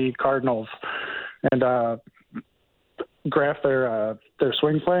with the Cardinals and graphed their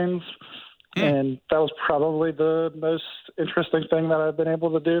swing planes, and that was probably the most interesting thing that I've been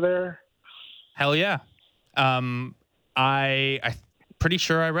able to do there. Hell yeah! I pretty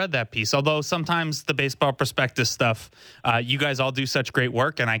sure I read that piece. Although sometimes the Baseball Prospectus stuff, you guys all do such great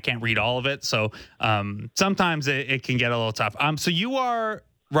work, and I can't read all of it. So sometimes it can get a little tough. So you are,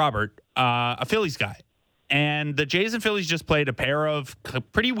 Robert, a Phillies guy. And the Jays and Phillies just played a pair of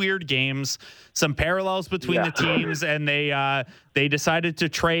pretty weird games, some parallels between the teams, and they decided to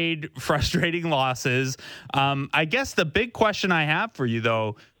trade frustrating losses. I guess the big question I have for you,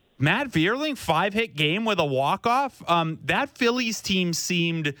 though, Matt Vierling, 5-hit game with a walk-off. That Phillies team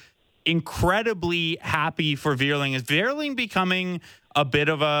seemed incredibly happy for Vierling. Is Vierling becoming a bit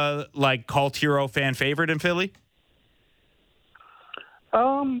of a cult hero fan favorite in Philly?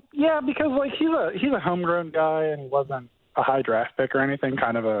 Yeah, because he's a homegrown guy and wasn't a high draft pick or anything.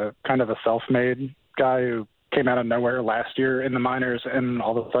 Kind of a self-made guy who came out of nowhere last year in the minors and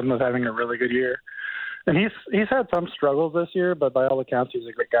all of a sudden was having a really good year. And he's had some struggles this year, but by all accounts, he's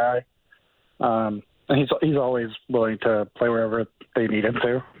a great guy. And he's always willing to play wherever they need him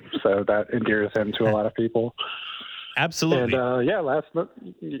to. So that endears him to a lot of people. Absolutely. And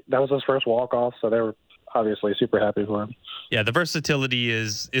that was his first walk-off, so they were obviously super happy for him. Yeah, the versatility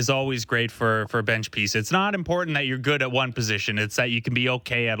is always great for a bench piece. It's not important that you're good at one position. It's that you can be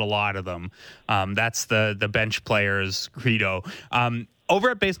okay at a lot of them. That's the bench player's credo.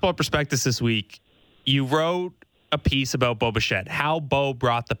 Over at Baseball Prospectus this week, you wrote a piece about Bo Bichette, how Bo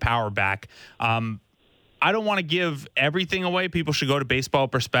brought the power back. I don't want to give everything away. People should go to Baseball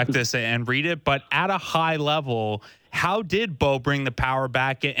Prospectus and read it. But at a high level, how did Bo bring the power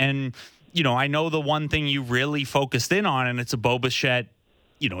back? And I know the one thing you really focused in on, and it's a Bo Bichette,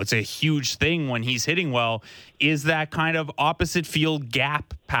 it's a huge thing when he's hitting well, is that kind of opposite field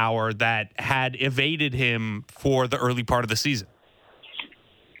gap power that had evaded him for the early part of the season.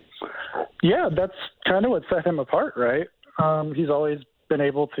 Yeah, that's kind of what set him apart, right? He's always been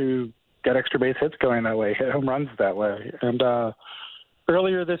able to get extra base hits going that way, hit home runs that way. And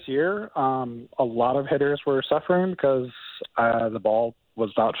earlier this year, a lot of hitters were suffering because the ball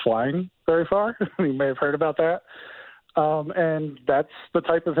was not flying very far. You may have heard about that. And that's the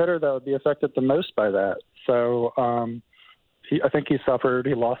type of hitter that would be affected the most by that. So I think he suffered.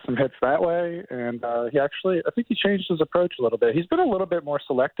 He lost some hits that way. And I think he changed his approach a little bit. He's been a little bit more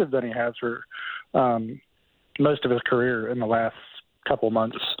selective than he has for most of his career in the last couple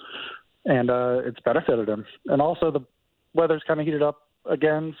months. And it's benefited him. And also the weather's kind of heated up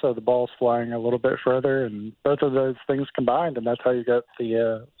again, so the ball's flying a little bit further, and both of those things combined, and that's how you get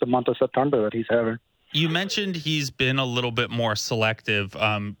the month of September that he's having. You mentioned he's been a little bit more selective.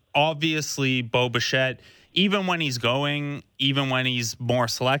 Obviously, Bo Bichette, even when he's more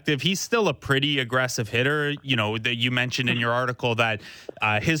selective, he's still a pretty aggressive hitter. That you mentioned in your article that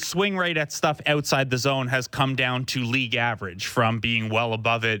his swing rate at stuff outside the zone has come down to league average from being well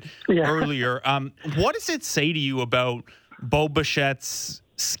above it earlier. What does it say to you about Bo Bichette's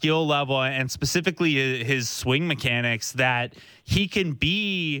skill level and specifically his swing mechanics that he can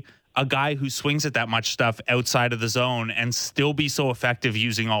be a guy who swings at that much stuff outside of the zone and still be so effective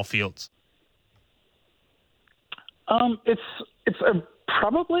using all fields? It's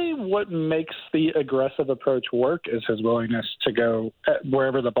probably what makes the aggressive approach work is his willingness to go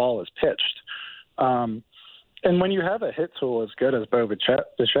wherever the ball is pitched. And when you have a hit tool as good as Bo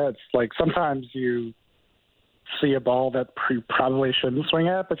Bichette's, sometimes you see a ball that you probably shouldn't swing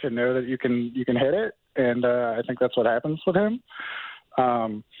at, but you know that you can hit it, and I think that's what happens with him.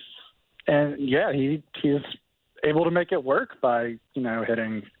 He's able to make it work by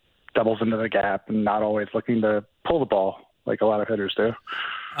hitting doubles into the gap and not always looking to pull the ball like a lot of hitters do.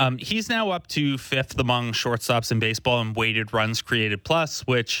 He's now up to 5th among shortstops in baseball in weighted runs created plus,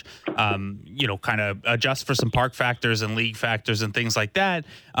 which, kind of adjusts for some park factors and league factors and things like that.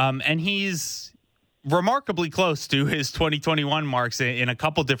 And he's remarkably close to his 2021 marks in a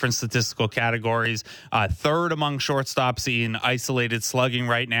couple different statistical categories. 3rd among shortstops in isolated slugging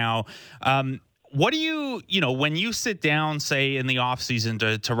right now. What do you when you sit down, say in the off season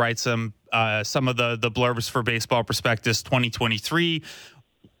to write some of the blurbs for Baseball Prospectus 2023?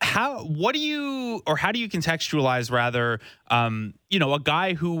 How do you contextualize rather, a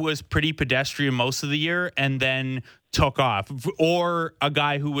guy who was pretty pedestrian most of the year and then took off, or a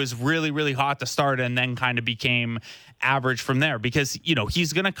guy who was really, really hot to start and then kind of became average from there? Because,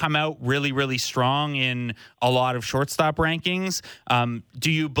 he's going to come out really, really strong in a lot of shortstop rankings. Do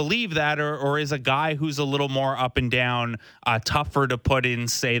you believe that, or is a guy who's a little more up and down tougher to put in,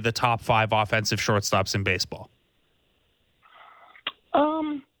 say, the top 5 offensive shortstops in baseball?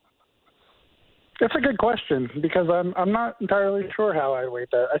 It's a good question, because I'm not entirely sure how I weight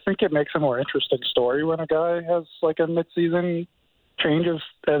that. I think it makes a more interesting story when a guy has like a midseason change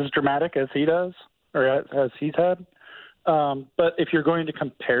as dramatic as he does, or as he's had. But if you're going to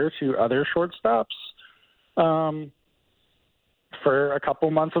compare to other shortstops, for a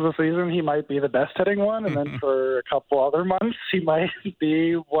couple months of the season, he might be the best hitting one, and then for a couple other months, he might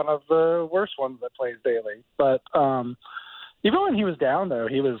be one of the worst ones that plays daily. But even when he was down, though,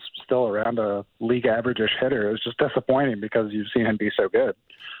 he was still around a league average-ish hitter. It was just disappointing because you've seen him be so good.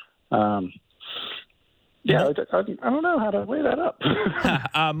 I don't know how to weigh that up.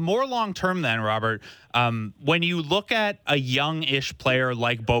 More long-term then, Robert, when you look at a young-ish player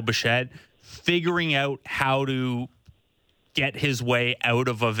like Bo Bichette figuring out how to get his way out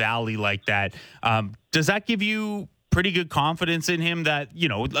of a valley like that, does that give you pretty good confidence in him that,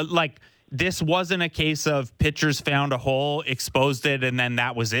 this wasn't a case of pitchers found a hole, exposed it, and then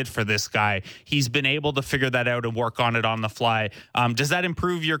that was it for this guy? He's been able to figure that out and work on it on the fly. Does that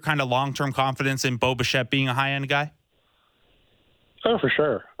improve your kind of long-term confidence in Bo Bichette being a high-end guy? Oh, for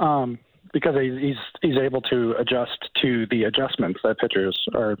sure. Because he's able to adjust to the adjustments that pitchers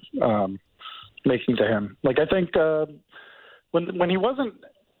are making to him. Like, I think when he wasn't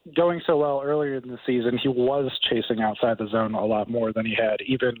going so well earlier in the season, he was chasing outside the zone a lot more than he had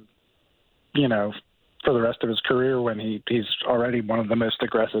even for the rest of his career, when he's already one of the most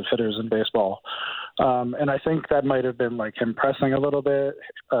aggressive hitters in baseball. And I think that might have been like him pressing a little bit,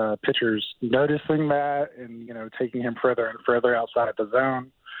 pitchers noticing that and, taking him further and further outside the zone.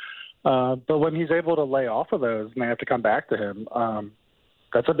 But when he's able to lay off of those and they have to come back to him,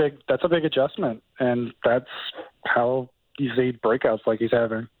 that's a big adjustment. And that's how you see breakouts like he's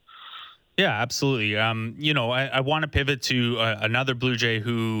having. Yeah, absolutely. I want to pivot to another Blue Jay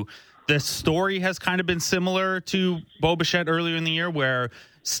who the story has kind of been similar to Bo Bichette earlier in the year, where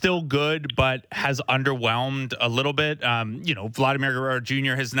still good, but has underwhelmed a little bit. Vladimir Guerrero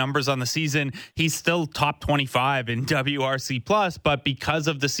Jr., his numbers on the season, he's still top 25 in WRC plus, but because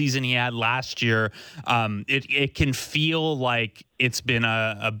of the season he had last year, it can feel like it's been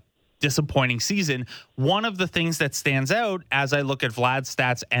a disappointing season. One of the things that stands out as I look at Vlad's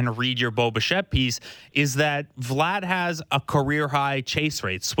stats and read your Bo Bichette piece is that Vlad has a career high chase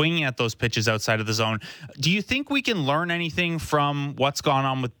rate, swinging at those pitches outside of the zone. Do you think we can learn anything from what's gone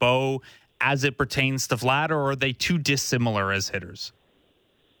on with Bo as it pertains to Vlad, or are they too dissimilar as hitters?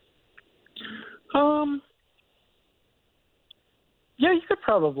 Yeah, you could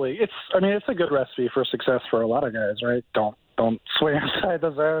probably. It's a good recipe for success for a lot of guys, right? Don't swing outside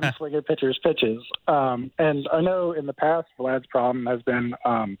the zone, swing at pitchers' pitches. And I know in the past, Vlad's problem has been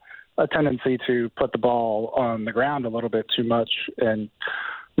a tendency to put the ball on the ground a little bit too much and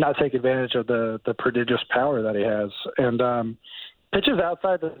not take advantage of the prodigious power that he has. And pitches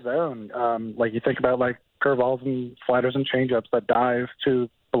outside the zone, like you think about like curveballs and sliders and changeups that dive to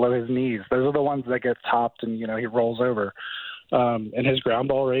below his knees. Those are the ones that get topped and, he rolls over. And his ground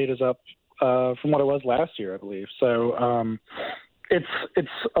ball rate is up from what it was last year, I believe. So it's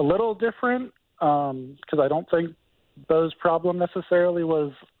a little different because I don't think Bo's problem necessarily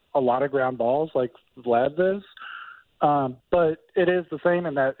was a lot of ground balls like Vlad's is. But it is the same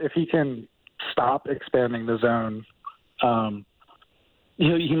in that if he can stop expanding the zone,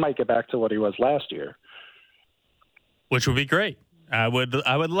 he might get back to what he was last year. Which would be great. I would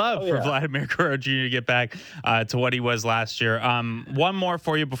love for Vladimir Guerrero Jr. to get back to what he was last year. One more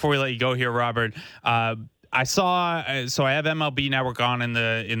for you before we let you go here, Robert. I saw, so I have MLB Network on in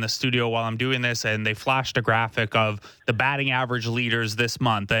the studio while I'm doing this, and they flashed a graphic of the batting average leaders this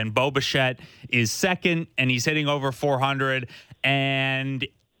month. And Bo Bichette is second, and he's hitting over 400. And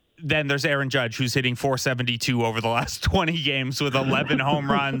then there's Aaron Judge, who's hitting 472 over the last 20 games with 11 home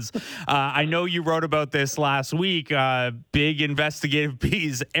runs. I know you wrote about this last week, big investigative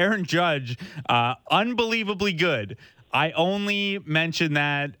piece. Aaron Judge, unbelievably good. I only mention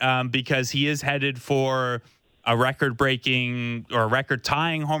that because he is headed for a record-breaking or a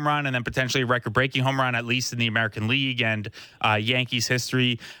record-tying home run, and then potentially a record-breaking home run, at least in the American League and Yankees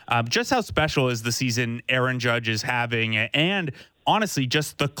history. Just how special is the season Aaron Judge is having, and honestly,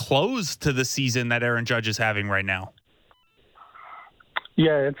 just the close to the season that Aaron Judge is having right now.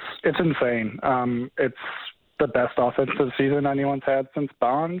 Yeah, it's insane. It's the best offensive season anyone's had since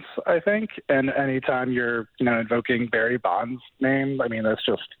Bonds, I think. And anytime you're, invoking Barry Bonds' name, I mean, that's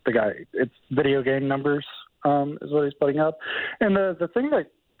just the guy. It's video game numbers is what he's putting up. And the thing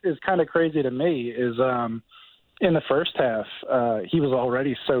that is kind of crazy to me is in the first half, he was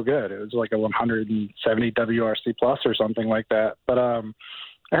already so good. It was like a 170 WRC plus or something like that. But I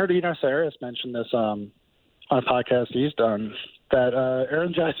heard Eno Sarris mention this on a podcast he's done, that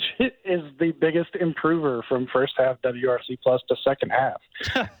Aaron Judge is the biggest improver from first half WRC plus to second half.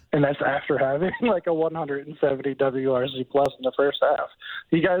 And that's after having like a 170 WRC plus in the first half.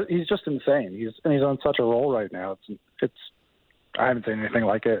 He's just insane. He's on such a roll right now. It's I haven't seen anything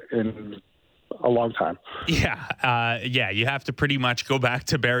like it in a long time. Yeah. You have to pretty much go back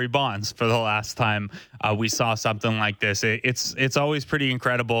to Barry Bonds for the last time we saw something like this. It's always pretty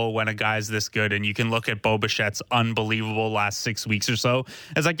incredible when a guy's this good, and you can look at Bo Bichette's unbelievable last 6 weeks or so.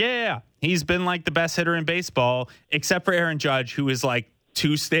 It's like, yeah, he's been like the best hitter in baseball, except for Aaron Judge, who is like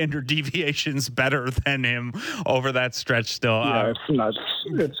 2 standard deviations better than him over that stretch still. Yeah,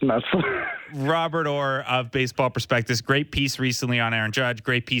 it's nuts. Robert Orr of Baseball Prospectus, great piece recently on Aaron Judge,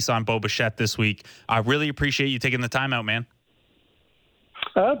 great piece on Bo Bichette this week. I really appreciate you taking the time out, man.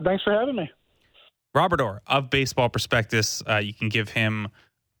 Thanks for having me. Robert Orr of Baseball Prospectus. You can give him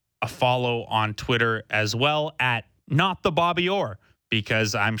a follow on Twitter as well at Not the Bobby Orr,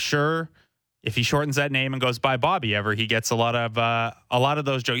 because I'm sure if he shortens that name and goes by Bobby ever, he gets a lot of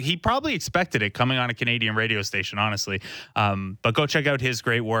those jokes. He probably expected it coming on a Canadian radio station, honestly. But go check out his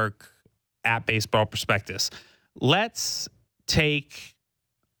great work at Baseball Prospectus. Let's take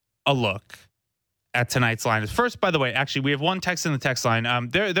a look at tonight's line. First, by the way, actually, we have one text in the text line.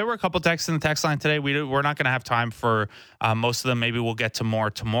 There were a couple texts in the text line today. We're not going to have time for most of them. Maybe we'll get to more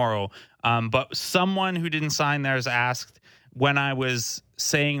tomorrow. But someone who didn't sign theirs asked, when I was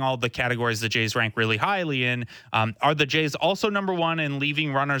saying all the categories the Jays rank really highly in, are the Jays also number one in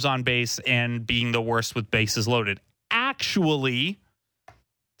leaving runners on base and being the worst with bases loaded? Actually,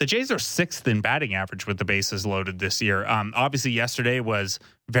 the Jays are 6th in batting average with the bases loaded this year. Obviously, yesterday was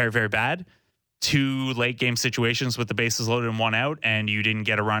very, very bad. 2 late game situations with the bases loaded and 1 out, and you didn't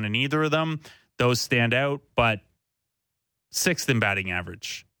get a run in either of them. Those stand out, but 6th in batting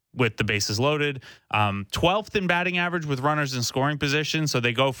average with the bases loaded, 12th in batting average with runners in scoring position. So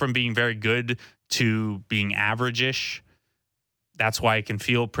they go from being very good to being average-ish. That's why it can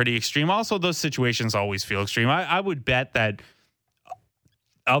feel pretty extreme. Also, those situations always feel extreme. I would bet that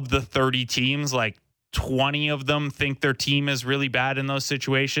of the 30 teams, like 20 of them think their team is really bad in those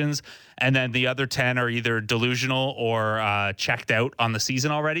situations. And then the other 10 are either delusional or checked out on the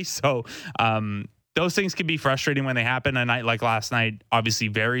season already. So, those things can be frustrating when they happen. A night like last night, obviously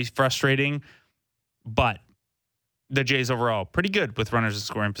very frustrating, but the Jays overall pretty good with runners in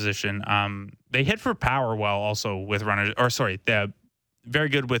scoring position. They hit for power well also with runners, they're very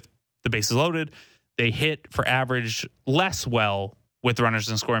good with the bases loaded. They hit for average less well with runners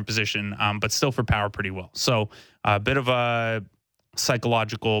in scoring position, but still for power pretty well. So a bit of a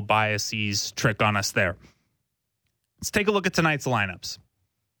psychological biases trick on us there. Let's take a look at tonight's lineups.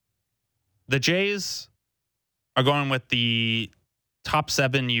 The Jays are going with the top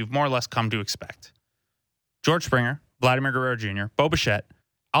 7 you've more or less come to expect. George Springer, Vladimir Guerrero Jr., Bo Bichette,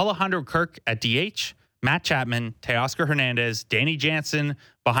 Alejandro Kirk at DH, Matt Chapman, Teoscar Hernandez, Danny Jansen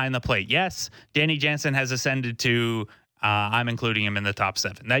behind the plate. Yes, Danny Jansen has ascended to, I'm including him in the top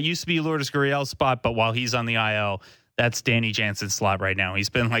 7. That used to be Lourdes Gurriel's spot, but while he's on the IL, that's Danny Jansen's slot right now. He's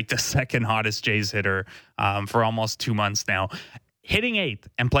been like the second hottest Jays hitter for almost 2 months now. Hitting 8th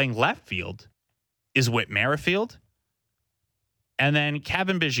and playing left field is Whit Merrifield. And then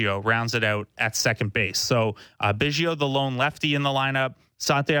Kevin Biggio rounds it out at second base. So Biggio, the lone lefty in the lineup.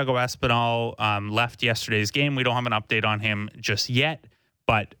 Santiago Espinal left yesterday's game. We don't have an update on him just yet,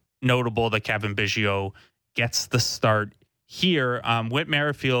 but notable that Kevin Biggio gets the start here. Whit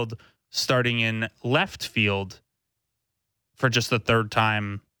Merrifield starting in left field for just the 3rd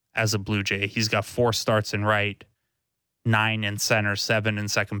time as a Blue Jay. He's got 4 starts in right, 9 in center, 7 in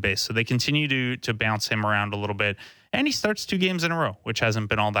second base. So they continue to bounce him around a little bit. And he starts 2 games in a row, which hasn't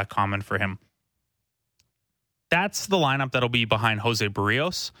been all that common for him. That's the lineup that'll be behind Jose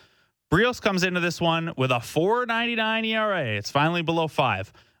Barrios. Barrios comes into this one with a 4.99 ERA. It's finally below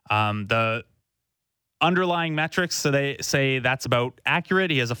 5. The underlying metrics, so they say that's about accurate.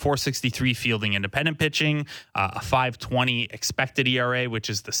 He has a 4.63 fielding independent pitching, a 5.20 expected ERA, which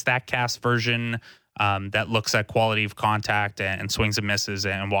is the StatCast version that looks at quality of contact and swings and misses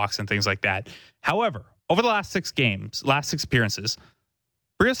and walks and things like that. However, over the last 6 appearances,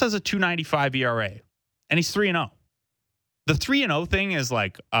 Berrios has a 2.95 ERA, and he's 3-0. The 3-0 thing is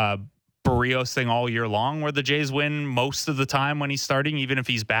like a Berrios thing all year long, where the Jays win most of the time when he's starting, even if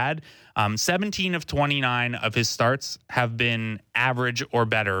he's bad. 17 of 29 of his starts have been average or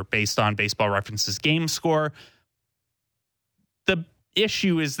better based on Baseball Reference's game score. The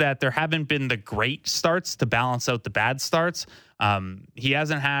issue is that there haven't been the great starts to balance out the bad starts. He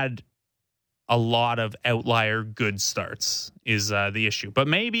hasn't had a lot of outlier good starts is the issue. But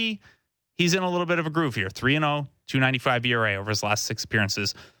maybe he's in a little bit of a groove here. 3-0, 2.95 ERA over his last 6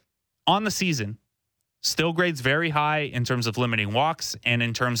 appearances. On the season, still grades very high in terms of limiting walks and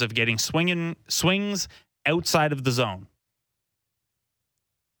in terms of getting swings outside of the zone.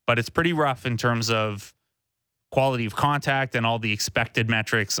 But it's pretty rough in terms of quality of contact and all the expected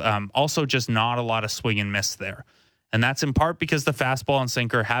metrics. Also, just not a lot of swing and miss there. And that's in part because the fastball and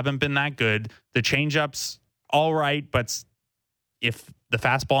sinker haven't been that good. The changeup's all right, but if the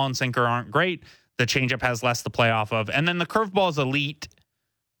fastball and sinker aren't great, the changeup has less to play off of. And then the curveball is elite,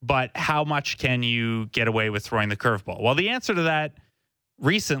 but how much can you get away with throwing the curveball? Well, the answer to that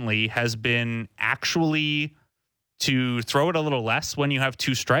recently has been actually to throw it a little less when you have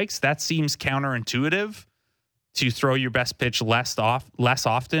 2 strikes. That seems counterintuitive, to throw your best pitch less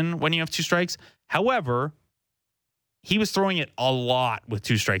often when you have 2 strikes. However, he was throwing it a lot with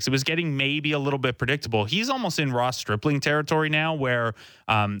 2 strikes. It was getting maybe a little bit predictable. He's almost in Ross Stripling territory now, where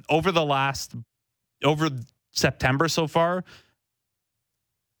over September so far,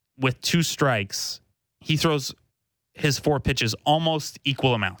 with 2 strikes, he throws his 4 pitches almost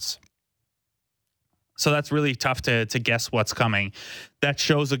equal amounts. So that's really tough to guess what's coming. That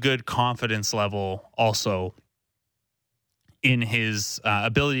shows a good confidence level also in his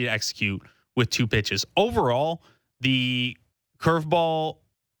ability to execute with 2 pitches. Overall, the curveball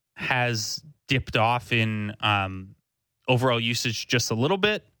has dipped off in overall usage just a little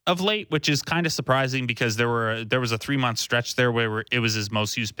bit of late, which is kind of surprising because there was a 3-month stretch there where it was his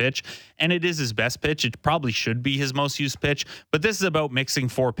most used pitch, and it is his best pitch. It probably should be his most used pitch, but this is about mixing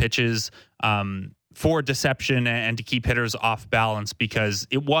 4 pitches for deception and to keep hitters off balance, because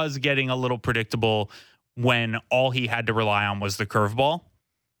it was getting a little predictable when all he had to rely on was the curveball.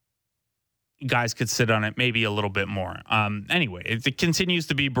 Guys could sit on it maybe a little bit more. Anyway, it continues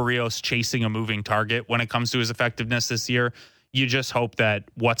to be Berrios chasing a moving target when it comes to his effectiveness this year. You just hope that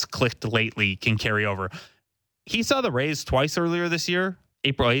what's clicked lately can carry over. He saw the Rays twice earlier this year,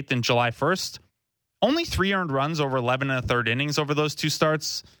 April 8th and July 1st. Only 3 earned runs over 11 1/3 innings over those 2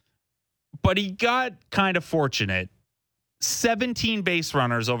 starts. But he got kind of fortunate. 17 base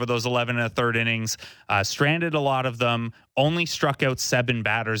runners over those 11 1/3 innings, stranded a lot of them, only struck out 7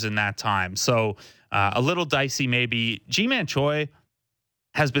 batters in that time. So a little dicey maybe. Ji-Man Choi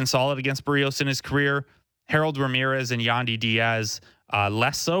has been solid against Berrios in his career. Harold Ramirez and Yandy Diaz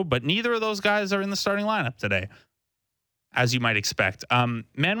less so, but neither of those guys are in the starting lineup today, as you might expect.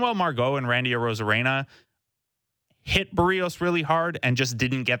 Manuel Margot and Randy Arozarena hit Berrios really hard and just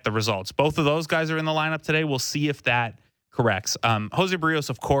didn't get the results. Both of those guys are in the lineup today. We'll see if that corrects. Jose Berrios,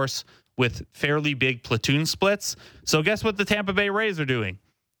 of course, with fairly big platoon splits. So guess what the Tampa Bay Rays are doing?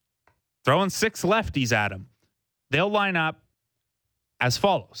 Throwing 6 lefties at him. They'll line up as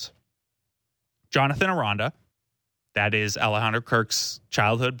follows. Jonathan Aranda, that is Alejandro Kirk's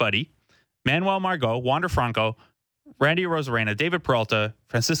childhood buddy. Manuel Margot, Wander Franco, Randy Arozarena, David Peralta,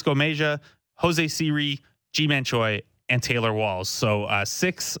 Francisco Mejia, Jose Siri, Ji-Man Choi, and Taylor Walls. So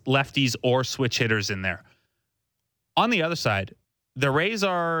 6 lefties or switch hitters in there. On the other side, the Rays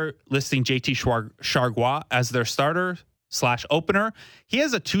are listing JT Chargois as their starter/opener. He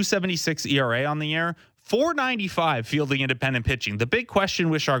has a 2.76 ERA on the year, 4.95 fielding independent pitching. The big question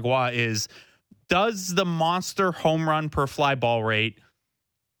with Chargois is, does the monster home run per fly ball rate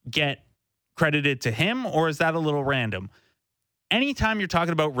get credited to him, or is that a little random? Anytime you're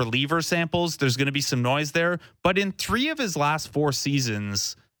talking about reliever samples, there's going to be some noise there. But in 3 of his last 4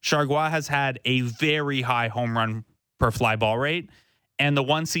 seasons, Chargois has had a very high home run per fly ball rate. And the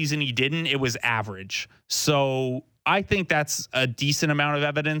 1 season he didn't, it was average. So I think that's a decent amount of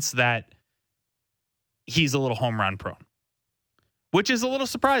evidence that he's a little home run prone, which is a little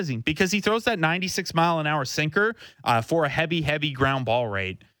surprising because he throws that 96-mile-an-hour sinker for a heavy ground ball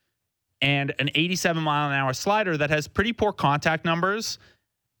rate and an 87-mile-an-hour slider that has pretty poor contact numbers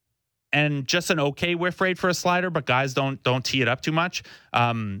and just an okay whiff rate for a slider, but guys don't tee it up too much.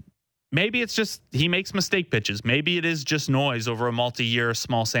 maybe it's just he makes mistake pitches. Maybe it is just noise over a multi-year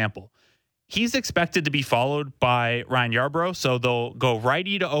small sample. He's expected to be followed by Ryan Yarbrough, so they'll go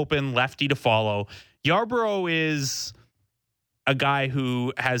righty to open, lefty to follow. Yarbrough is a guy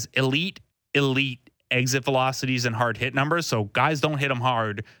who has elite exit velocities and hard hit numbers, so guys don't hit him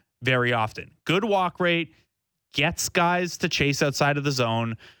hard very often. Good walk rate, gets guys to chase outside of the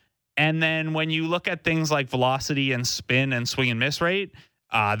zone, and then when you look at things like velocity and spin and swing and miss rate,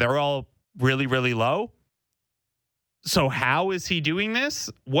 they're all really, really low. So how is he doing this?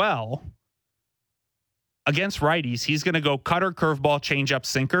 Well, against righties, he's going to go cutter, curveball, changeup,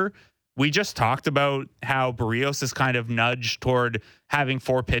 sinker. We just talked about how Berríos is kind of nudged toward having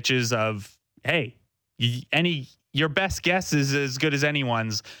 4 pitches of, hey, your best guess is as good as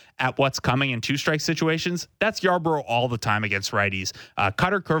anyone's at what's coming in 2-strike situations. That's Yarbrough all the time against righties.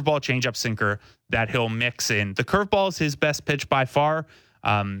 Cutter, curveball, changeup, sinker that he'll mix in. The curveball is his best pitch by far,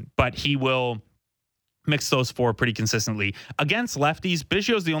 but he will mix those 4 pretty consistently. Against lefties,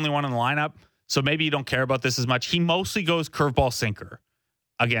 Biggio's the only one in the lineup, so maybe you don't care about this as much. He mostly goes curveball, sinker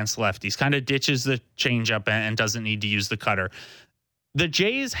against lefties, kind of ditches the changeup and doesn't need to use the cutter. The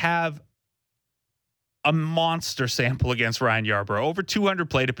Jays have a monster sample against Ryan Yarbrough, over 200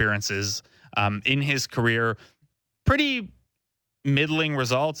 plate appearances in his career. Pretty middling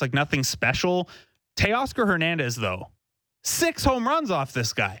results, like nothing special. Teoscar Hernandez, though, 6 home runs off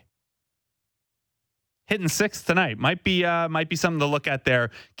this guy. Hitting 6th tonight. Might be something to look at there.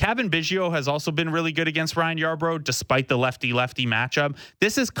 Cavan Biggio has also been really good against Ryan Yarbrough, despite the lefty-lefty matchup.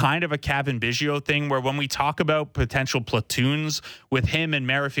 This is kind of a Cavan Biggio thing where when we talk about potential platoons with him and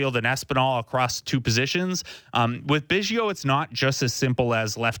Merrifield and Espinal across 2 positions, with Biggio, it's not just as simple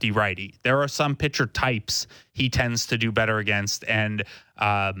as lefty-righty. There are some pitcher types he tends to do better against, and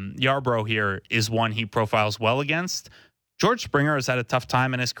Yarbrough here is one he profiles well against. George Springer has had a tough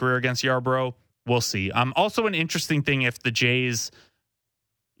time in his career against Yarbrough. We'll see. Also an interesting thing if the Jays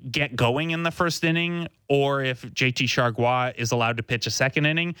get going in the first inning or if JT Chargois is allowed to pitch a second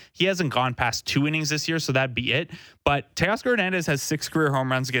inning. He hasn't gone past 2 innings this year, so that'd be it. But Teoscar Hernandez has 6 career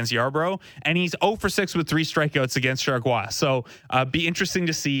home runs against Yarbrough, and he's 0 for 6 with 3 strikeouts against Chargois. So be interesting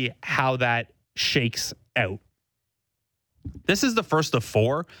to see how that shakes out. This is the first of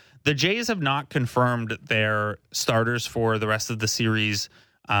 4. The Jays have not confirmed their starters for the rest of the series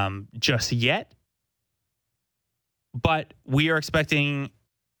just yet, but we are expecting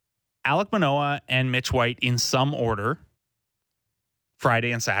Alek Manoah and Mitch White in some order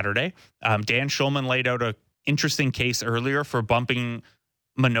Friday and Saturday. Dan Shulman laid out an interesting case earlier for bumping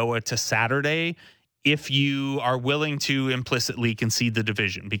Manoah to Saturday if you are willing to implicitly concede the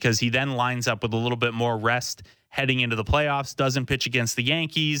division, because he then lines up with a little bit more rest heading into the playoffs, doesn't pitch against the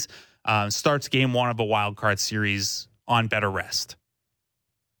Yankees, starts game 1 of a wild card series on better rest.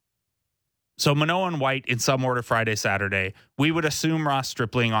 So Manoah and White in some order Friday, Saturday. We would assume Ross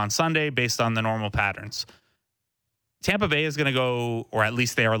Stripling on Sunday based on the normal patterns. Tampa Bay is going to go, or at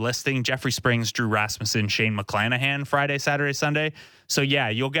least they are listing, Jeffrey Springs, Drew Rasmussen, Shane McClanahan Friday, Saturday, Sunday. So yeah,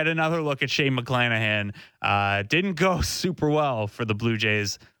 you'll get another look at Shane McClanahan. Didn't go super well for the Blue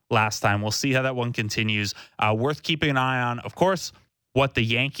Jays last time. We'll see how that one continues. Worth keeping an eye on, of course, what the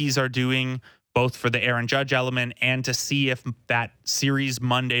Yankees are doing, both for the Aaron Judge element and to see if that series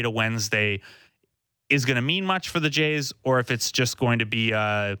Monday to Wednesday is going to mean much for the Jays, or if it's just going to be,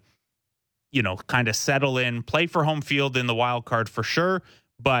 kind of settle in, play for home field in the wild card for sure,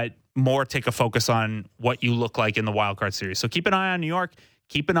 but more take a focus on what you look like in the wild card series. So keep an eye on New York,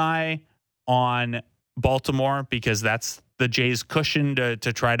 keep an eye on Baltimore, because that's the Jays' cushion to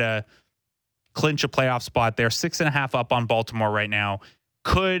try to clinch a playoff spot. They're 6.5 up on Baltimore right now.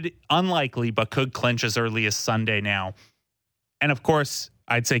 Unlikely, but could clinch as early as Sunday now. And of course,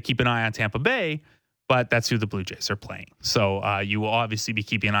 I'd say keep an eye on Tampa Bay, but that's who the Blue Jays are playing. So you will obviously be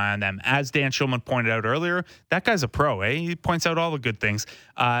keeping an eye on them. As Dan Shulman pointed out earlier, that guy's a pro, eh? He points out all the good things.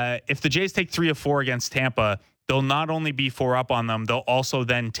 If the Jays take 3 of 4 against Tampa, they'll not only be 4 up on them, they'll also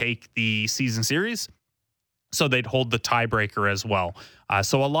then take the season series. So they'd hold the tiebreaker as well.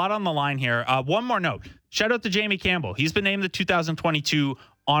 So a lot on the line here. One more note. Shout out to Jamie Campbell. He's been named the 2022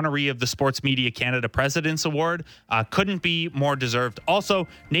 honoree of the Sports Media Canada President's Award. Couldn't be more deserved. Also,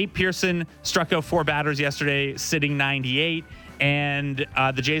 Nate Pearson struck out 4 batters yesterday, sitting 98. And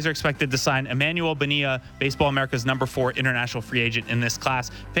the Jays are expected to sign Emmanuel Bonilla, Baseball America's number 4 international free agent in this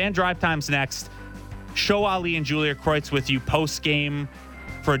class. Fan Drive Time's next. Show Ali and Julia Kreutz with you post-game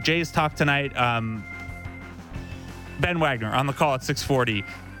for Jays Talk tonight. Ben Wagner on the call at 6:40.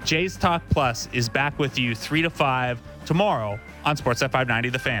 Jays Talk Plus is back with you 3 to 5 tomorrow on Sportsnet 590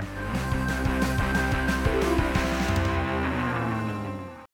 The Fan.